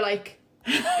 And they were like,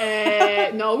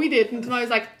 no, we didn't. And I was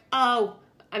like, oh.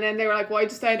 And then they were like, why'd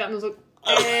you say that? And I was like,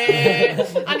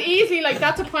 And easily, like,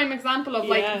 that's a prime example of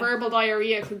like Yeah. verbal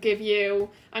diarrhea could give you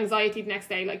anxiety the next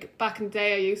day. Like back in the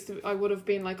day, I would have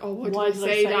been like, oh, why did I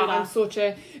say that? I'm such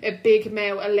a big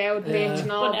mouth, a loud Yeah. bitch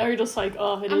and all. But now you're just like,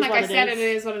 oh, it is And like what I said, it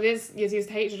is what it is. You used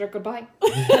to hate it or goodbye.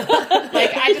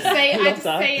 Like I just say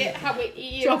it how it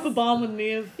is. Drop a bomb and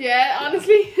leave. Yeah,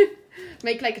 honestly,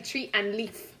 make like a tree and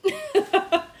leaf.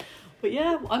 But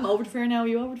yeah, I'm over the fear now. Are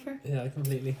you over the fear? Yeah,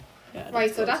 completely. Yeah,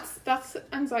 Right, so good. that's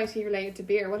anxiety related to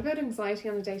beer. What about anxiety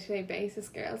on a day-to-day basis,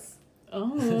 girls?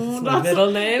 Oh, It's my that's,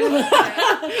 middle name.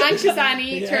 Anxious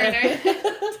Annie Yeah. Turner.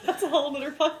 that's a whole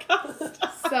other podcast.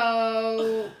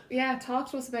 So yeah, talk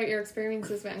to us about your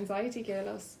experiences with anxiety,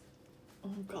 girls. Oh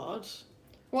God,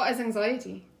 What is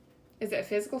anxiety? Is it a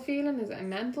physical feeling? Is it a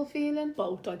mental feeling?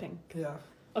 both. I think. Yeah.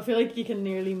 I feel like you can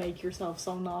nearly make yourself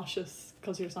so nauseous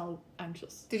because you're so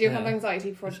anxious. Did you Yeah. have anxiety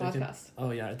before the Shaking. podcast?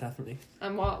 Oh yeah, definitely.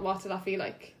 And what did that feel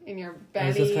like in your I belly?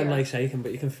 was just kind or- of like shaking,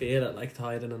 but you can feel it like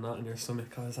tied in a knot in your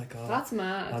stomach. I was like, oh, That's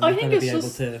mad. I'm I not think gonna it's be able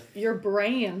just- to. Your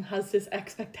brain has this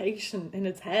expectation in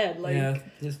its head, like Yeah, you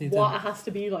just need what to. it has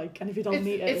to be like, and if you don't It's,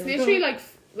 meet it, it's you're literally done.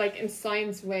 like in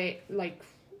science way, like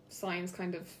science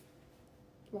kind of,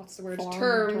 what's the word? Form,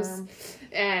 Terms. term.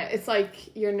 It's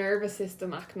like your nervous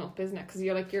system acting up, isn't it? Because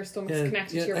you're like your stomach's Yeah,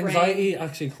 connected yeah, to your brain. anxiety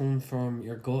actually comes from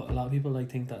your gut. A lot of people like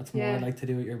think that it's more Yeah. like to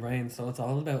do with your brain. So it's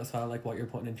all about as well like what you're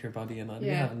putting into your body. And I'll be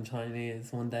Yeah. having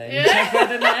Chinese one day, Yeah. check for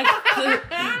the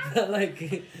next. Like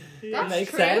it That's makes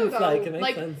true, sense. though. Like it makes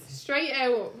Like, sense. straight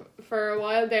out for a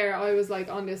while there, I was like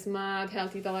on this mad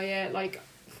healthy diet, like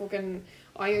fucking.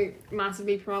 I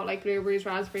massively promote like blueberries,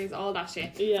 raspberries, all that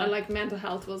shit. Yeah. And like mental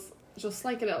health was just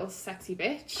like a little sexy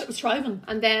bitch. It was thriving.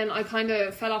 And then I kind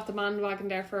of fell off the bandwagon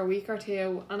there for a week or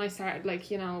two, and I started like,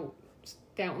 you know,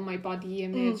 doubting my body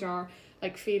image or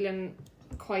like feeling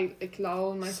quite like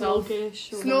low in myself.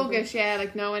 Sluggish. or Sluggish, yeah,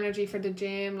 like no energy for the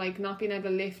gym, like not being able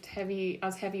to lift heavy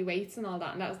weights and all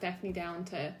that, and that was definitely down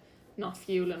to not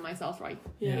fueling myself right.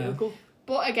 whatever. Yeah, Yeah. you're good.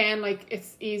 But again, like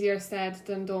it's easier said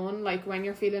than done. Like when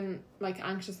you're feeling like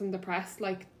anxious and depressed,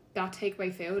 like that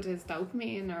takeaway food is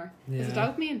dopamine, or is it Yeah.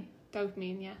 dopamine?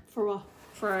 Dopamine, yeah. For what?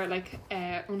 For like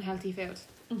unhealthy food.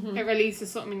 Mm-hmm. It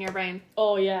releases something in your brain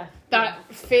Oh yeah.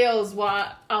 that feels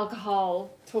what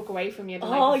alcohol took away from you the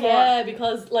night Oh before. yeah,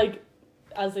 because like,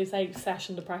 as they say,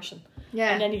 session depression,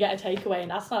 Yeah. and then you get a takeaway,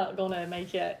 and that's not gonna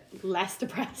make you less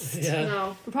depressed. Yeah.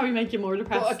 No. It'll probably make you more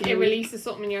depressed. But in it a week. releases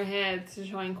something in your head to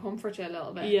try and comfort you a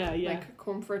little bit. Yeah, yeah. Like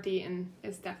comfort eating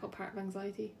is definitely part of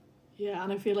anxiety. Yeah,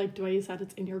 and I feel like the way you said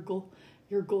it's in your gut.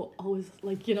 Your gut always,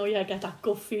 like, you know, you get that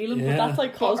gut feeling, Yeah. but that's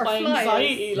like caused by Butterflies.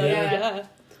 anxiety. Like, Yeah.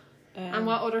 yeah. And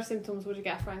what other symptoms would you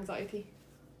get for anxiety?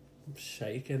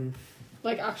 Shaking.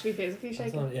 Like actually physically That's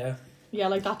shaking? not, yeah. Yeah,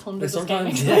 like that thunder But just gave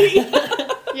me sometimes- anxiety.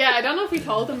 Yeah, I don't know if we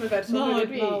told them about thunder, No, did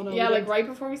we? no, we yeah, like didn't. right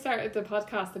before we started the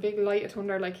podcast, the big light of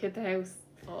thunder like hit the house,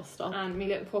 Oh, stop. and me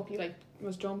little puppy like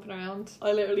was jumping around.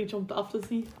 I literally jumped off the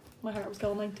seat. My heart was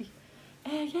going 90.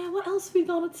 Yeah, what else are we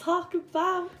going to talk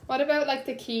about? What about like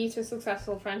the key to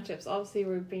successful friendships? Obviously,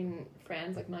 we've been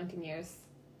friends like 19 years.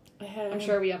 I'm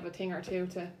sure we have a thing or two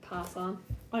to pass on.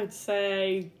 I'd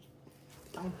say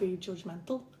don't be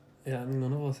judgmental. Yeah,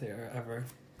 none of us here ever.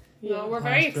 No, we're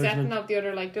very Harsh accepting judgment. of the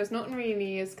other. Like, there's nothing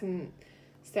really you can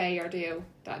say or do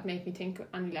that'd make me think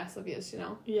any less of you, you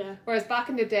know. Yeah. Whereas back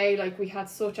in the day, like we had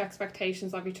such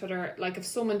expectations of each other. Like if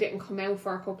someone didn't come out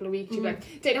for a couple of weeks, you'd be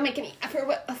like, they don't make any effort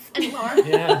with us anymore.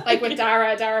 Yeah. Like with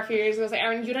Dara a few years ago, was like,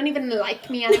 Aaron, you don't even like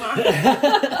me anymore.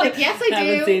 Like, yes, I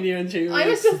Haven't seen do. you in 2 weeks. I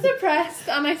was just depressed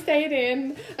and I stayed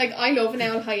in. Like, I love an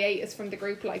old hiatus from the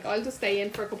group. Like, I'll just stay in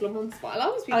for a couple of months, but I'll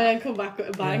always be And back. then come back with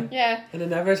a bang. Yeah. And it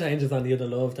never changes on the other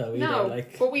love though either. No,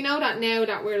 Like but we know that now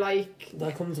that we're like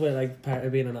that comes with like part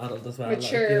of being an adult as well. Like,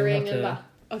 you don't maturing have and to- that.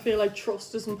 I feel like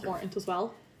trust is important as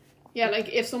well. Yeah, like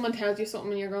if someone tells you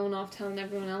something and you're going off telling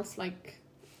everyone else, like,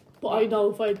 But I know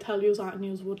if I tell you something,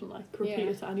 you wouldn't like repeat Yeah.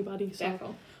 it to anybody. So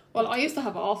defo. Well, I used to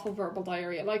have awful verbal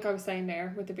diarrhea, like I was saying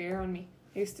there with the beer on me.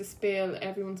 I used to spill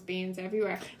everyone's beans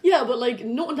everywhere. yeah, but like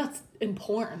nothing that's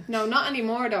important. No, not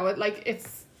anymore though.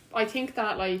 I think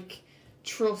that like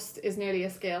trust is nearly a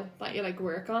skill that you like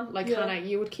work on. Like Yeah. Hannah,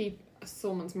 you would keep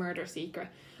someone's murder secret.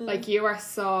 Like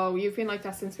you've been like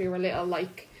that since we were little.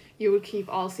 Like you would keep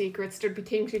all secrets. There'd be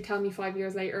things you'd tell me 5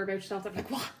 years later about yourself. I'm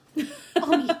like, what? Oh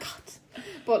my god.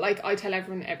 But like I tell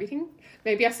everyone everything.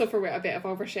 Maybe I suffer with a bit of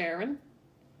oversharing.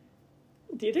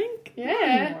 Do you think? Not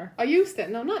Yeah, anymore. I used to.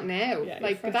 No, not now. Yeah, you're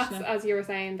Like, but fresh that's now. as you were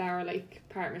saying, Dara, like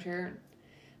part maturing.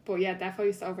 But yeah, definitely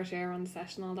used to overshare on the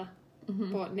session all that.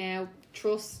 Mm-hmm. But now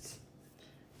trust.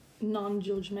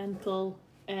 Non-judgmental.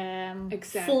 Fun.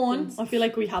 Acceptance. I feel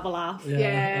like we have a laugh. Yeah,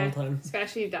 Yeah. all the time.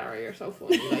 Especially Dara, you're so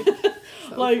funny. Like,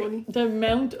 So like funny. the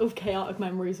amount of chaotic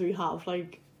memories we have,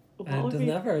 like what would There's be?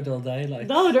 never a dull day. Like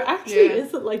No, there actually Yeah.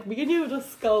 isn't. Like me and you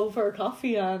just go for a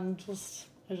coffee and just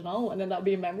I don't know, and then that'd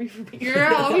be a memory for me.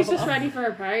 You're always just ready for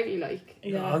a party, like.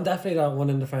 Yeah. I'm definitely that one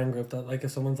in the friend group that like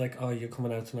if someone's like, oh, you're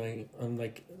coming out tonight, I'm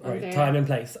like, I'm alright, there. time and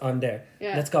place, I'm there.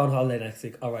 Yeah. Let's go on holiday next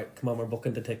week. Alright, come on, we're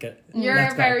booking the ticket. You're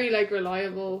Let's go. very like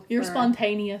reliable. You're for-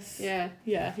 spontaneous. Yeah.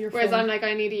 Yeah, you're Whereas fun. I'm like,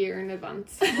 I need a year in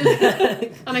advance.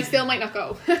 And I still might not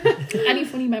go. Any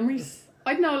funny memories?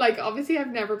 I don't know, like, obviously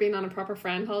I've never been on a proper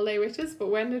friend holiday with us, but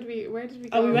where did we go?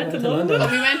 Oh, we went to to London. London.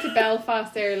 Oh, we went to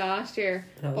Belfast there last year.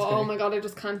 That But was oh great. my god, I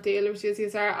just can't deal with you.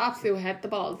 These are absolute head the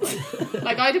balls.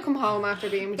 Like I'd have come home after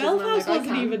being with you and I'm Belfast like, I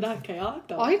wasn't can't. even that chaotic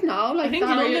though. I don't know, like I think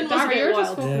London was a bit you're just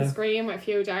wild. fucking Yeah. screaming with a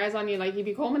few jars on you, like you'd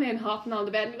be coming in, hopping on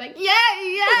the bed and be like,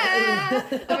 yeah.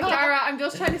 I'm like, Dara, I'm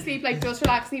just trying to sleep, like just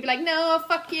relax, and you'd be like, no,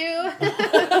 fuck you.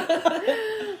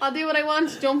 I'll do what I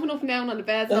want, jumping up and down on the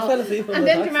bed. I And all. fell asleep on And the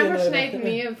then do you taxi remember and Sinead and I-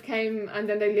 Niamh came and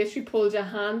then they literally pulled your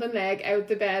hand and leg out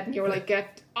the bed and you were like,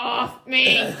 get off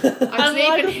me. I'm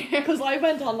sleeping here. Because I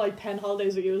went on like 10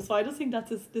 holidays with you, so I just think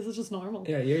this is just normal.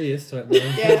 Yeah, you're used to it now.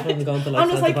 Yeah. When we're going to like I'm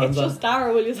just like, Santa it's Ponza. just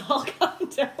Dara, will you all calm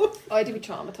down? I'd be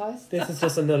traumatised. This is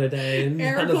just another day in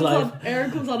Aaron Hannah's life.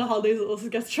 comes on a holidays with us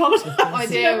and gets traumatized. I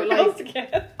do, Never like- goes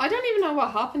again. I don't even know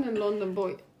what happened in London,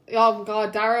 but oh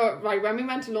god, Dara, right, when we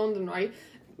went to London, right,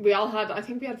 we all had, I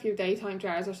think we had a few daytime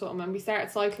jars or something, and we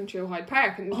started cycling through Hyde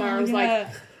Park, and Dara was like,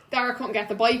 Dara couldn't get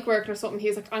the bike working or something, he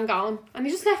was like, I'm going, and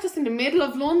he just left us in the middle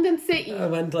of London City. I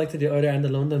went like to the other end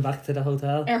of London, back to the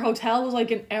hotel. Our hotel was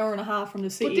like an hour and a half from the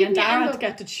city, didn't and you Dara end had to up-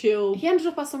 get the tube. He ended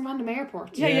up at some random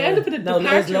airport. Yeah, you end up in a No, it was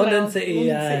departure London lounge, City,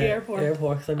 London City airport.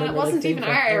 airport. So I And it remember, wasn't like, even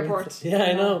our airport. Yeah,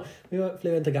 I No. know. We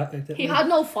flew into Gatwick. didn't He we? had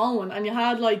no phone, and you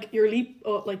had like your Leap,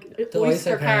 like The Oyster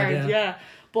Oyster card, card, yeah.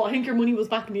 But I think your money was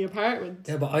back in the apartment.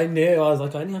 Yeah, but I knew, I was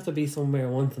like, I only have to be somewhere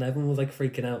once, and everyone was like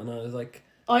freaking out, and I was like,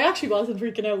 I actually wasn't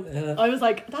freaking out. Yeah. I was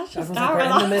like, that's just everyone's like, Dara.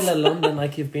 we're in the middle of London,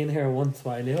 like you've been here once, but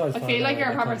I knew I was I feel like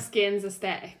you're a proper Skins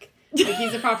aesthetic. Like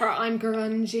he's a proper, I'm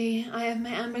grungy, I have my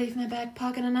handbag in my back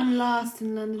pocket and I'm lost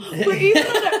in London. But even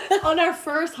on our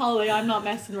first holiday, I'm not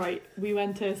messing right, we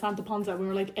went to Santa Ponza. We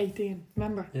were like 18,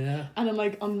 remember? Yeah. And then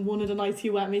like on one of the nights he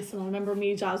went missing, I remember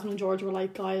me, Jasmine and George were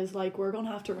like, guys, like we're gonna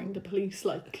have to ring the police,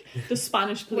 like the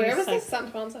Spanish police. Where was like, this?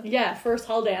 Santa Ponza? Yeah, first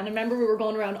holiday. And I remember we were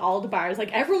going around all the bars,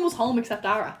 like everyone was home except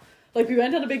Dara. Like we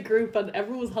went on a big group and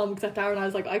everyone was home except Dara, and I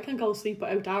was like, I can't go sleep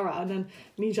without Dara. And then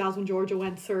me, Jasmine, Georgia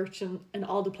went searching in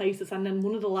all the places, and then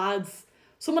one of the lads,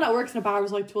 someone that works in a bar,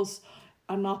 was like to us,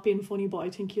 I'm not being funny, but I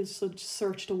think you should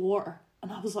search the water.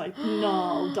 And I was like,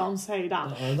 no, don't say that.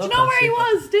 No, Do you not know that where he stupid.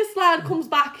 was? This lad comes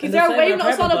back, he's In the there same waiting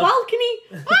us on a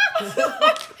apartment balcony.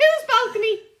 Whose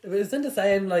balcony? It was in the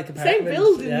same like apartment. Same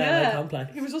building, Like, yeah.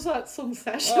 complex. He was just at some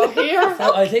session. Oh, here.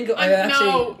 So I think I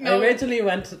actually No. I originally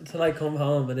went to like come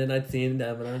home, and then I'd seen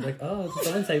them and I was like, oh, it's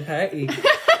a Wednesday party.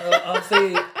 So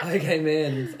obviously I came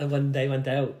in and when they went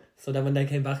out, so then when they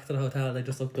came back to the hotel they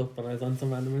just looked up and I was on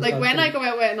some random Like when I go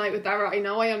out with a night with Dara, I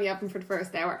know I only have him for the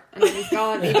first hour and then he's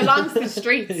gone. He belongs to the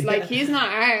streets. Like he's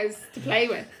not ours to play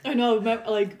with. I know,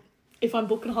 like, if I'm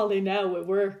booking a holiday now at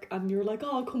work and you're like,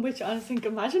 oh, I'll come with you, and I think,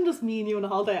 imagine just me and you on a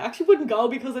holiday. I actually wouldn't go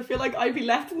because I feel like I'd be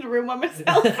left in the room by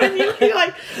myself and you'd be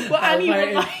like, well,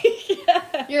 anyone, like,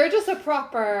 yeah. You're just a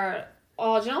proper.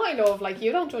 Oh, do you know what I love? Like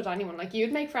you don't judge anyone. Like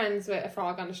you'd make friends with a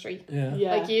frog on the street. Yeah.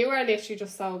 Yeah. Like you are literally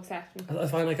just so accepting. I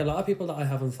find like a lot of people that I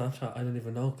have on Snapchat I don't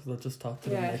even know because I'll just talk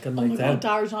to them Yeah. like on Oh my nights god, out.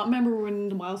 Dara, do you not remember we were in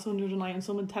the milestone the other night and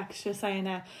someone texted you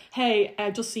saying, hey,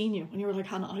 just seen you, and you were like,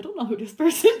 Hannah, I don't know who this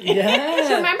person is. Do you Yeah.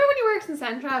 remember when you worked in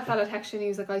Centra? A fella texted you and he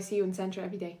was like, I see you in Centra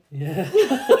every day. Yeah. You're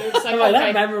just like, Am I that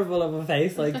okay. memorable of a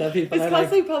face like that people It's are because like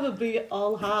they probably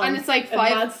all have And it's like a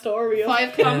five- mad story of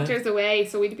 5 kilometres away,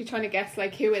 so we'd be trying to guess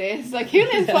like who it is. Like who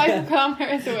lives 5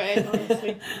 kilometres away?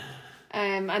 honestly.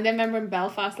 And then remember in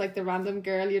Belfast, like the random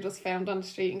girl you just found on the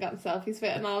street and got selfies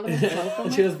with and all of them. So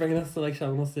and she was bringing us to like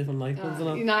showing us different nightclubs and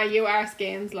all. Nah, you are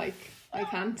Skins, like I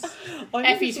can't. I think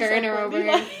Effie it's just Turner so over funny,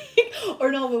 here. like-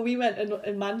 or no, when we went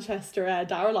in Manchester,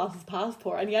 Dara lost his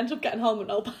passport and he ended up getting home with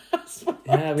no passport.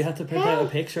 Yeah, we had to print out Yeah. a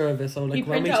picture of it. So He like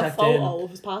when we printed out a checked photo in, of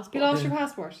his passport. You lost Yeah. your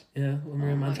passport. yeah, when we were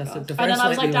Oh in my Manchester, God. the And first then I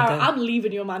was night like, we went Dara, down- I'm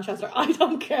leaving you in Manchester. I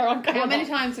don't care. I'm going How many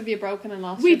home. times have you broken and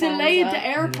lost We your phone as delayed well? the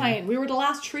airplane. We were the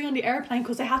last 3 on the airplane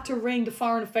because they had to ring the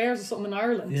Foreign Affairs or something in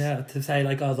Ireland. Yeah, to say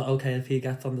like, oh, is it okay if he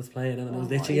gets on this plane? And it was Oh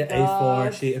literally my an A4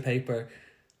 God. sheet of paper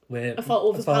with A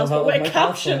photo of his a photo passport of with my a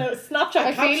caption, passport. a Snapchat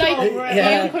I caption feel like over it.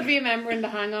 Yeah. you could be a member in the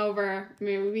Hangover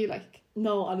movie, like.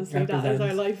 No, honestly, that is our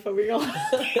Represents. life for real.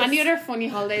 Any other funny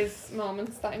holidays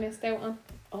moments that I missed out on?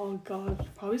 Oh god,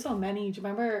 probably so many. Do you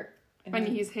remember When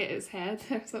he's hit his head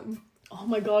or something. Oh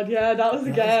my god, yeah, that was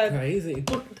That's again. crazy.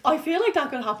 But I feel like that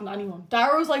could happen to anyone.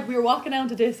 Dara was like, we were walking down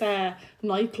to this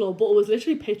nightclub, but it was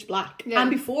literally pitch black. Yeah. And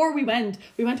before we went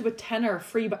to a tenner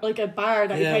free bar, like a bar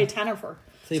that Yeah. you pay a tenner for.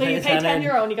 So So you you pay pay a tenner.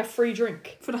 €10 and you get free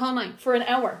drink For the whole night. for an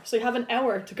hour. So you have an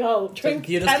hour to go So drink.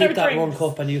 you just 10 keep that drinks. one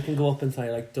cup and you can go up and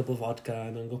say like double vodka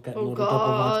and then go get Oh, another God.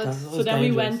 double vodka. That So was then we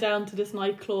dangerous. went down to this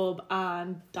nightclub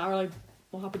and Dara like,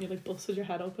 what happened? You like busted your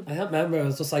head open. I can't remember, it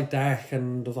was just like dark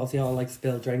and there was obviously all like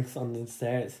spilled drinks on the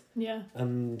stairs Yeah.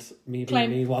 and me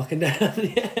Claim. being me walking down,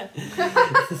 yeah.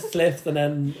 Slipped and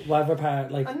then whatever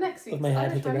part, like And next week, with my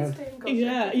head hit the ground.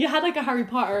 Yeah, you had like a Harry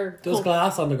Potter There was cup.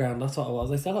 glass on the ground, that's what it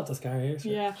was. I still have the scar here.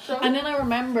 Sure. Yeah. So- And then I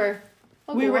remember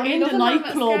Oh, we go were on, in you the know man that's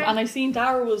nightclub scared? and I seen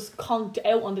Dara was conked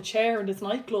out on the chair in this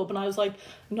nightclub and I was like,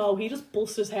 no, he just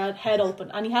busted his head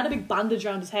open and he had a big bandage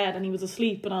around his head and he was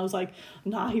asleep and I was like,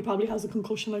 nah, he probably has a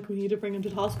concussion, like we need to bring him to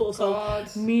the hospital. So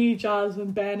God. me,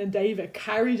 Jasmine, Ben and David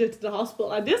carried it to the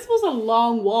hospital and this was a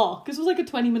long walk. This was like a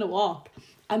 20-minute walk.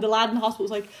 And the lad in the hospital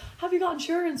was like, have you got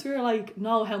insurance? We were like,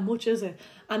 no, how much is it?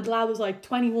 And the lad was like,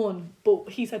 21, but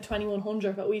he said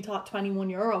 2,100, but we thought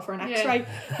 €21 for an Yeah. x-ray.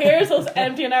 Here's us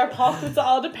emptying our pockets,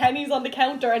 all the pennies on the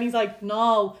counter, and he's like,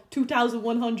 no,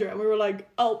 2,100. And we were like,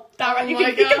 oh, Dara, Oh you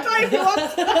my can God. try if you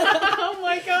want. Oh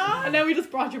my God. And then we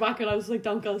just brought you back, and I was like,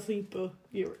 don't go to sleep, but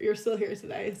you're still here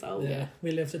today, so Yeah,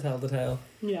 we live to tell the tale.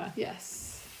 yeah. Yes.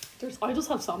 I just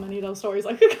have so many of those stories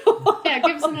I could go on. Yeah,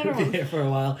 give us another We'll be one. here for a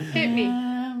while. Hit me.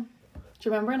 Do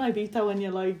you remember in Ibiza when you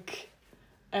like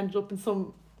ended up in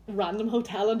some random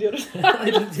hotel on the other side? I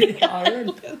did see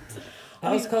Ireland.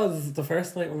 That was because the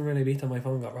first night when we were in Ibiza, my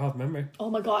phone got robbed, remember?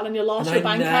 Oh my god, and you lost And your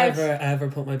I bank never card. ever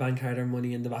put my bank card or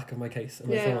money in the back of my case on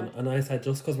my Yeah. phone. And I said,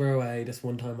 just because we're away, this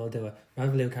one time I'll do it.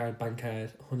 Revolut card, bank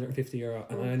card, €150.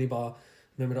 And I only bought,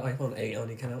 remember the iPhone 8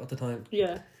 only came out at the time?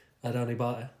 Yeah. I'd only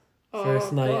bought it. Oh,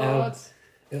 First night God. out.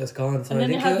 It was gone. So And I then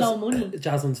you think had it no was money.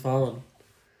 Jasmine's phone.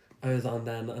 I was on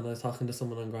then and I was talking to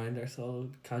someone on Grindr, so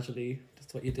casually,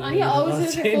 that's what you do. And you always don't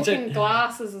lose your change it. fucking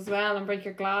glasses as well and break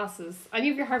your glasses. And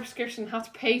you have your hard prescription,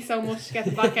 have to pay so much to get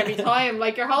it back every time.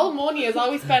 Like your whole money is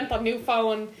always spent on new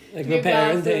phone, Like new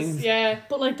repairing glasses. things. Yeah.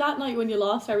 But like that night when you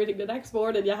lost everything, the next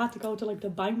morning you had to go to like the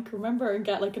bank, remember, and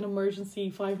get like an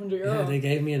emergency €500. Yeah, they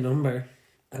gave me a number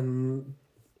and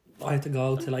I had to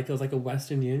go to like, it was like a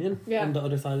Western Union Yeah. on the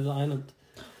other side of the island.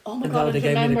 Oh my And god, they I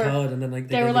gave me the remember. code and then like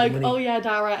They gave were me like, the money. oh yeah,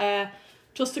 Dara,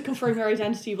 just to confirm your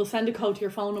identity, we'll send a code to your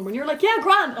phone number. And you're like, yeah,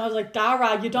 grand. And I was like,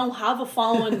 Dara, you don't have a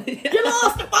phone. You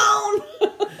lost a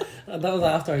phone. And that was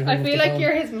after I hung I up feel the like phone.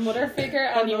 you're his mother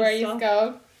figure Oh, anywhere no, you stop.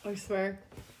 go. I swear.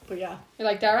 But yeah. You're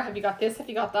like, Dara, have you got this? Have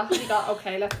you got that? Have you got...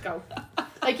 Okay, let's go.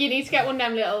 Like, you need to get one of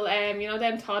them little, you know,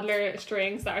 them toddler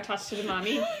strings that are attached to the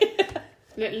mammy.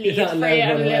 Little lead not for allowed you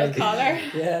and a one little leg. collar.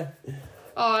 Yeah.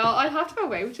 Oh, I'll have to go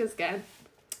away with you again.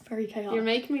 Very chaotic. You're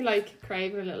making me, like,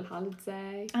 crave a little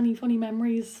holiday. Any funny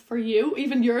memories for you?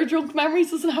 Even your drunk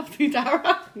memories doesn't have to be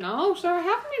Dara. No, sure, I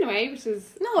haven't been away, which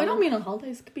is... No, I don't mean on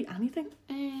holidays. It could be anything.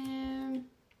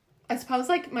 I suppose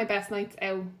like my best nights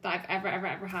out that I've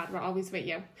ever had were always with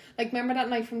you. Like remember that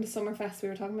night from the Summerfest? We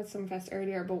were talking about Summerfest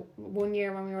earlier, but one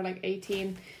year when we were like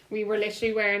 18, we were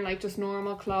literally wearing like just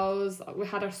normal clothes. We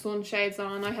had our sunshades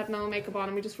on. I had no makeup on,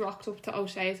 and we just rocked up to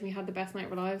O'Shea's and we had the best night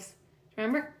of our lives.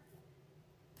 Remember?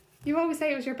 You always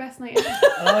say it was your best night out.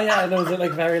 Oh yeah, and it was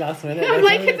like very last minute. I'm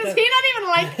like, it does he not even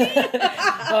like me?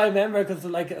 Oh, I remember because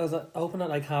like it was open at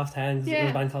like 10:30 because it Yeah.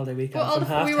 was bank holiday weekend. But all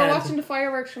From we 10:30 were watching the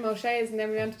fireworks from O'Shea's, and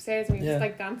then we went upstairs and we Yeah. just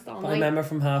like danced all I night. remember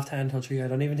from 10:30 till 3. I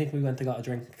don't even think we went to got a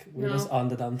drink. We were No. just on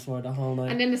the dance floor the whole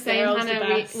night. And then the same, They're always the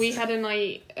Hannah, best. we had a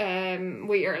night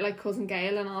with your like cousin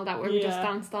Gail and all that where we just Yeah.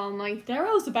 danced all night. They're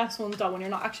always the best ones though when you're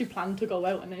not actually planning to go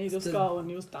out and then you just the go and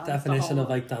you just dance. Definition the of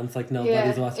whole like dance, like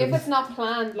nobody's watching. If it's not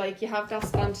planned, like you have that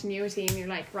spontaneity and you're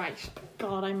like, right,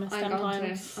 God, I miss I'm them going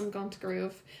times. to I'm going to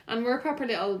groove. And we're proper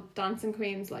little dancing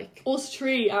queens, like Us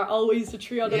three are always the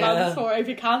trio of the Yeah. dance floor. If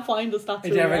you can't find us, that's Did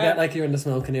who you we ever are. get like you're in the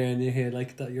smoking area and you hear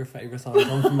like your favourite song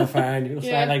come from afar and you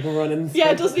Yeah. start like running?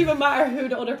 Yeah, it doesn't even matter who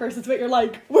the other person's with. You're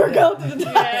like, we're going to the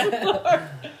dance Yeah. floor.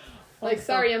 like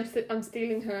sorry, I'm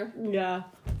stealing her. Yeah,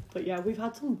 but yeah, we've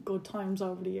had some good times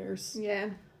over the years. Yeah.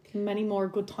 Many more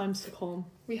good times to come.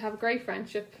 We have great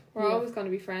friendship. We're Yeah. always gonna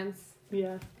be friends.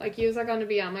 Yeah. Like yous are gonna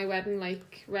be at my wedding,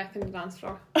 like wrecking the dance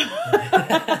floor.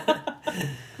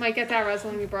 Might get Dara as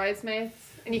one of my bridesmaids.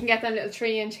 And you can get them little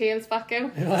 3-inch heels back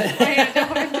out.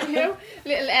 Little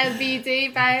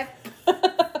LBD, babe.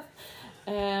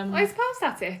 I suppose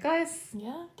that's it, guys.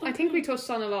 Yeah. I think we touched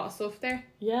on a lot of stuff there.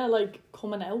 Yeah, like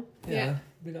coming out. Yeah,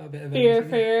 we got a bit of Beer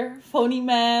everything. fair, funny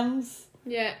memes.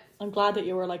 Yeah. I'm glad that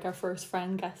you were like our first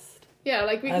friend guest. Yeah,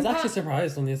 like we I was can actually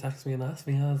surprised when you texted me and asked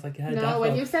me. I was like, yeah, No, definitely.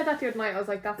 when you said that the other night, I was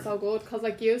like, that's so good. Because,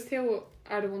 like, you two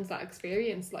are the ones that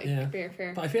experience, like, Yeah. beer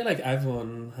fair. But I feel like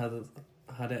everyone had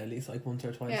it at least like once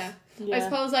or twice. Yeah. Yeah. I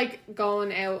suppose, like,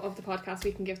 going out of the podcast,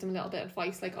 we can give them a little bit of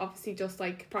advice. Like, obviously, just,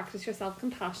 like, practice your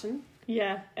self-compassion.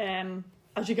 Yeah.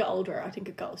 As you get older, I think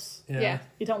it goes. Yeah.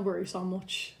 You don't worry so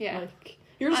much. Yeah. Like,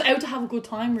 you're just out to have a good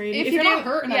time, really. If you you're do, not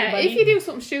hurting anybody. if you do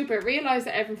something stupid, realise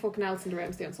that everyone fucking else in the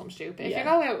room's doing something stupid. If Yeah. you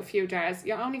go out with a few jars,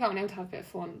 you're only going out to have a bit of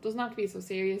fun. It doesn't have to be so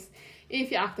serious.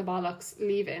 If you act the bollocks,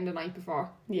 leave it in the night before.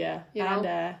 Yeah. You and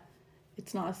know?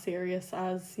 it's not as serious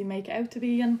as you make it out to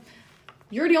be, and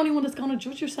you're the only one that's going to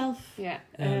judge yourself. Yeah.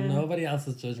 And nobody else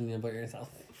is judging you but yourself.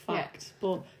 Fact.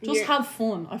 But just You're- have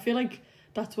fun. I feel like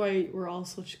that's why we're all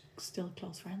such still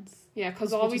close friends. Yeah, because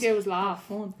Just- all we we just do is Have laugh.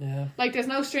 fun. Yeah. Like, there's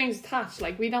no strings attached.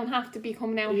 Like, we don't have to be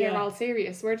coming down here Yeah. all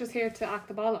serious. We're just here to act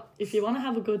the bollocks. If you want to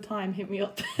have a good time, hit me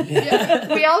up.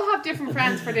 Yeah, we all have different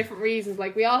friends for different reasons.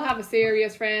 Like, we all have a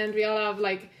serious friend. We all have,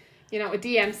 like, you know, a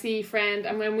DMC friend.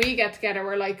 And when we get together,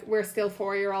 we're still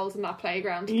 4-year-olds in that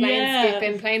playground. Playing Yeah.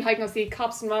 skipping, playing hide and go seek,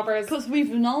 cops and robbers. Because we've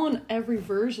known every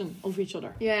version of each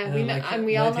other. Yeah, we know, like, and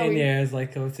we all know 19 years,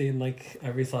 like I've seen like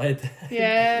every side.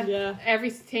 Yeah, Yeah.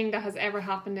 everything that has ever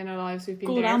happened in our lives, we've been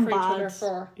Good there and for each other bad.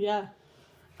 for. Yeah.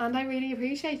 And I really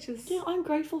appreciate you. Yeah, I'm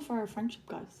grateful for our friendship,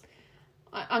 guys.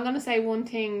 I'm going to say one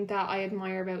thing that I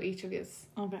admire about each of you.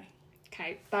 Okay.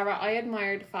 Okay, Dara, I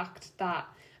admire the fact that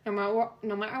no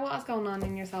matter what is going on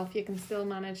in yourself, you can still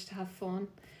manage to have fun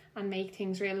and make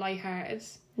things real lighthearted.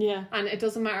 Yeah. And it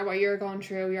doesn't matter what you're going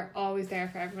through, you're always there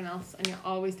for everyone else, and you're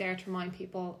always there to remind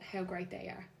people how great they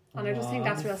are. And I just think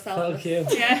that's real selfless. So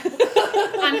cute. Yeah.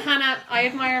 And Hannah, I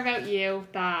admire about you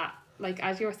that, like,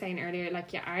 as you were saying earlier,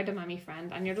 like, you are the mammy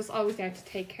friend, and you're just always there to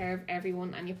take care of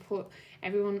everyone, and you put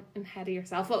everyone ahead of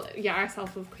yourself. Well, you are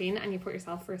self-love queen, and you put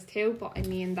yourself first too, but I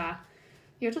mean that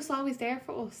you're just always there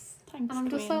for us. Thanks, And I'm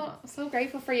just Queen. so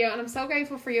grateful for you, and I'm so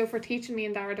grateful for you for teaching me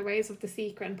and Dara the ways of the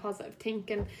secret and positive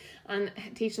thinking, and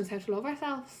teaching us how to love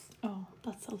ourselves. Oh,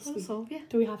 that's so I sweet. love you.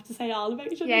 Do we have to say all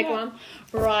about each other? Yeah, now? go on.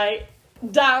 Right.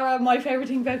 Dara, my favourite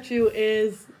thing about you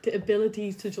is the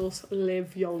ability to just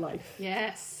live your life.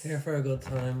 Yes. Here for a good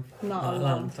time. Not a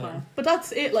long time. But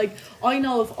that's it. Like, I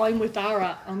know if I'm with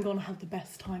Dara, I'm going to have the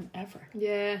best time ever.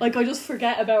 Yeah. Like, I just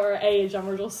forget about our age and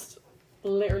we're just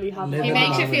literally having Live He in the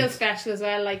makes you moment. feel special as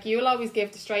well. Like, you'll always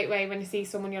give the straight way when you see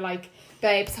someone. You're like,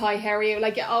 babes, hi, how are you?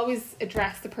 Like, you always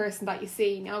address the person that you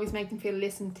see, and you always make them feel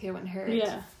listened to and heard.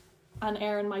 Yeah. And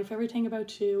Erin, my favourite thing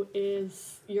about you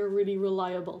is you're really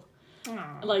reliable.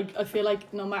 Aw. Like, I feel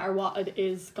like no matter what it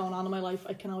is going on in my life,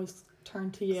 I can always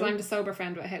turn to you. So I'm the sober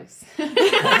friend with a house.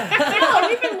 No,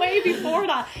 even way before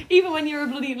that. Even when you were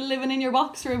bloody living in your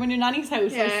box room in your nanny's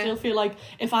house, I Yeah. still feel like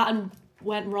if that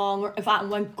went wrong or if that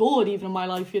went good even in my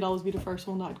life, you'd always be the first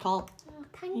one that I'd call.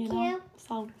 Thank You know?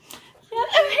 So, yeah,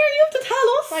 and here you have to tell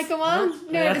us. Right, go on.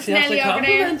 I No, it's actually have to Nelly over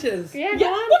there. compliment yous. Yeah, go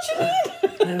yeah, on. what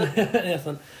you mean?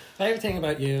 Listen, favourite thing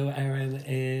about you, Erin,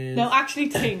 is No, actually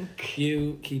think.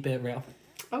 you keep it real.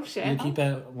 Oh, You shit. keep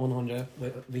it 100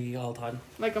 with me all the time.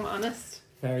 Like, I'm honest.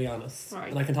 Very honest. Right.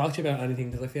 And I can talk to you about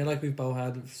anything because I feel like we've both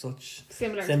had such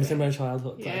Similar. similar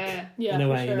childhood. Yeah. Like, Yeah, in a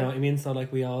for way, sure. you know what I mean? So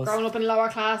like we always... Growing up in lower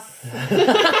class. That's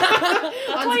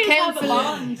On why the you have a council.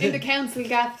 bond. In the council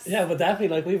gaps. Yeah, but definitely,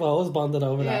 like, we've always bonded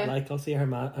over Yeah. that. Like, I'll see our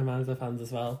man's a fans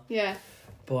as well. Yeah.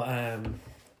 But, yeah,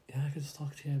 I could just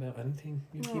talk to you about anything.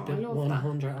 You Oh, keep I it love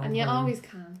 100 all And you the time. always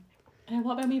can.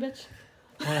 What about me, bitch?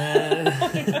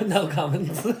 No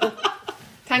comments.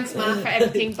 Thanks, man, for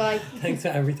everything. Bye. Thanks for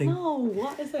everything. No,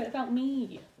 what is it about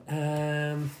me?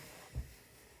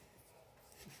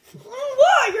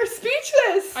 What? You're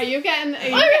speechless. Are you getting... Are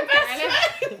you I'm your getting best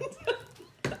careless?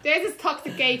 friend. There's this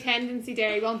toxic gay tendency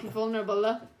there. You won't be vulnerable,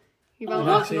 though. You won't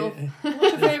Well, open up. What's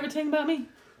your favourite thing about me?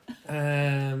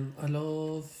 I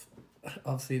love,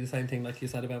 obviously, the same thing like you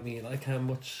said about me. Like, how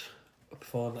much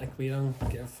fun. Like, we don't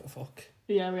give a fuck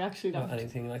Yeah, we actually about don't.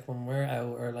 anything. Like, when we're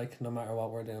out or, like, no matter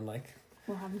what we're doing, like,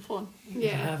 We're having fun. we're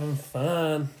Yeah. having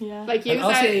fun. Yeah. Like, And you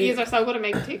also- are so good at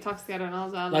making TikToks together and all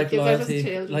as well. Like, yous are just loyalty.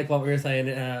 chilled. Like, what we were saying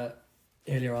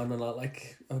earlier on, and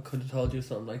like, I could have told you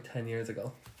something like 10 years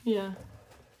ago. Yeah.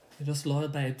 You're just loyal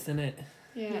babes, innit?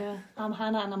 Yeah. I'm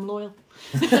Hannah and I'm loyal.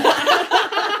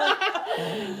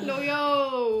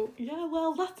 Loyo. Yeah,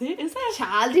 well, that's it, is it?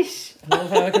 Childish. I love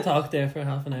how I could talk there for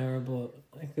half an hour, but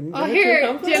I couldn't Oh, get it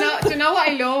here, too do you know what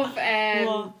I love?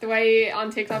 What? The way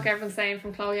on TikTok everyone's saying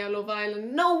from Chloe on Love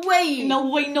Island, no way! No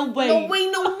way, no way. No way,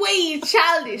 no way,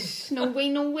 childish. No way,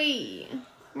 no way.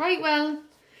 Right, well,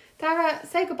 Dara,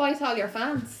 say goodbye to all your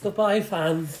fans. Goodbye,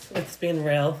 fans. It's been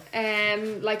real.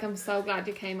 Like, I'm so glad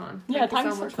you came on. Yeah, Thank you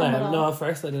thanks so for much. coming on. No, at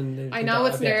first I didn't. I know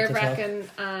it's nerve-wracking,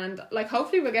 and like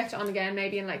hopefully we'll get you on again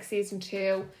maybe in like season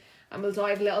 2, and we'll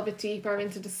dive a little bit deeper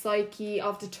into the psyche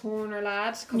of the Turner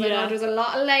lad, because I know there's a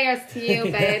lot of layers to you,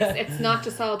 babes. It's not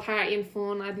just all party and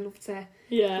fun. I'd love to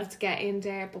get in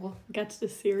there, but get to the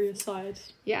serious side.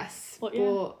 yes, But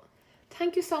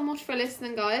thank you so much for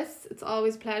listening, guys. It's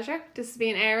always a pleasure. This has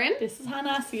been Erin. This is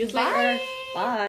Hannah. See you Bye. later. Bye.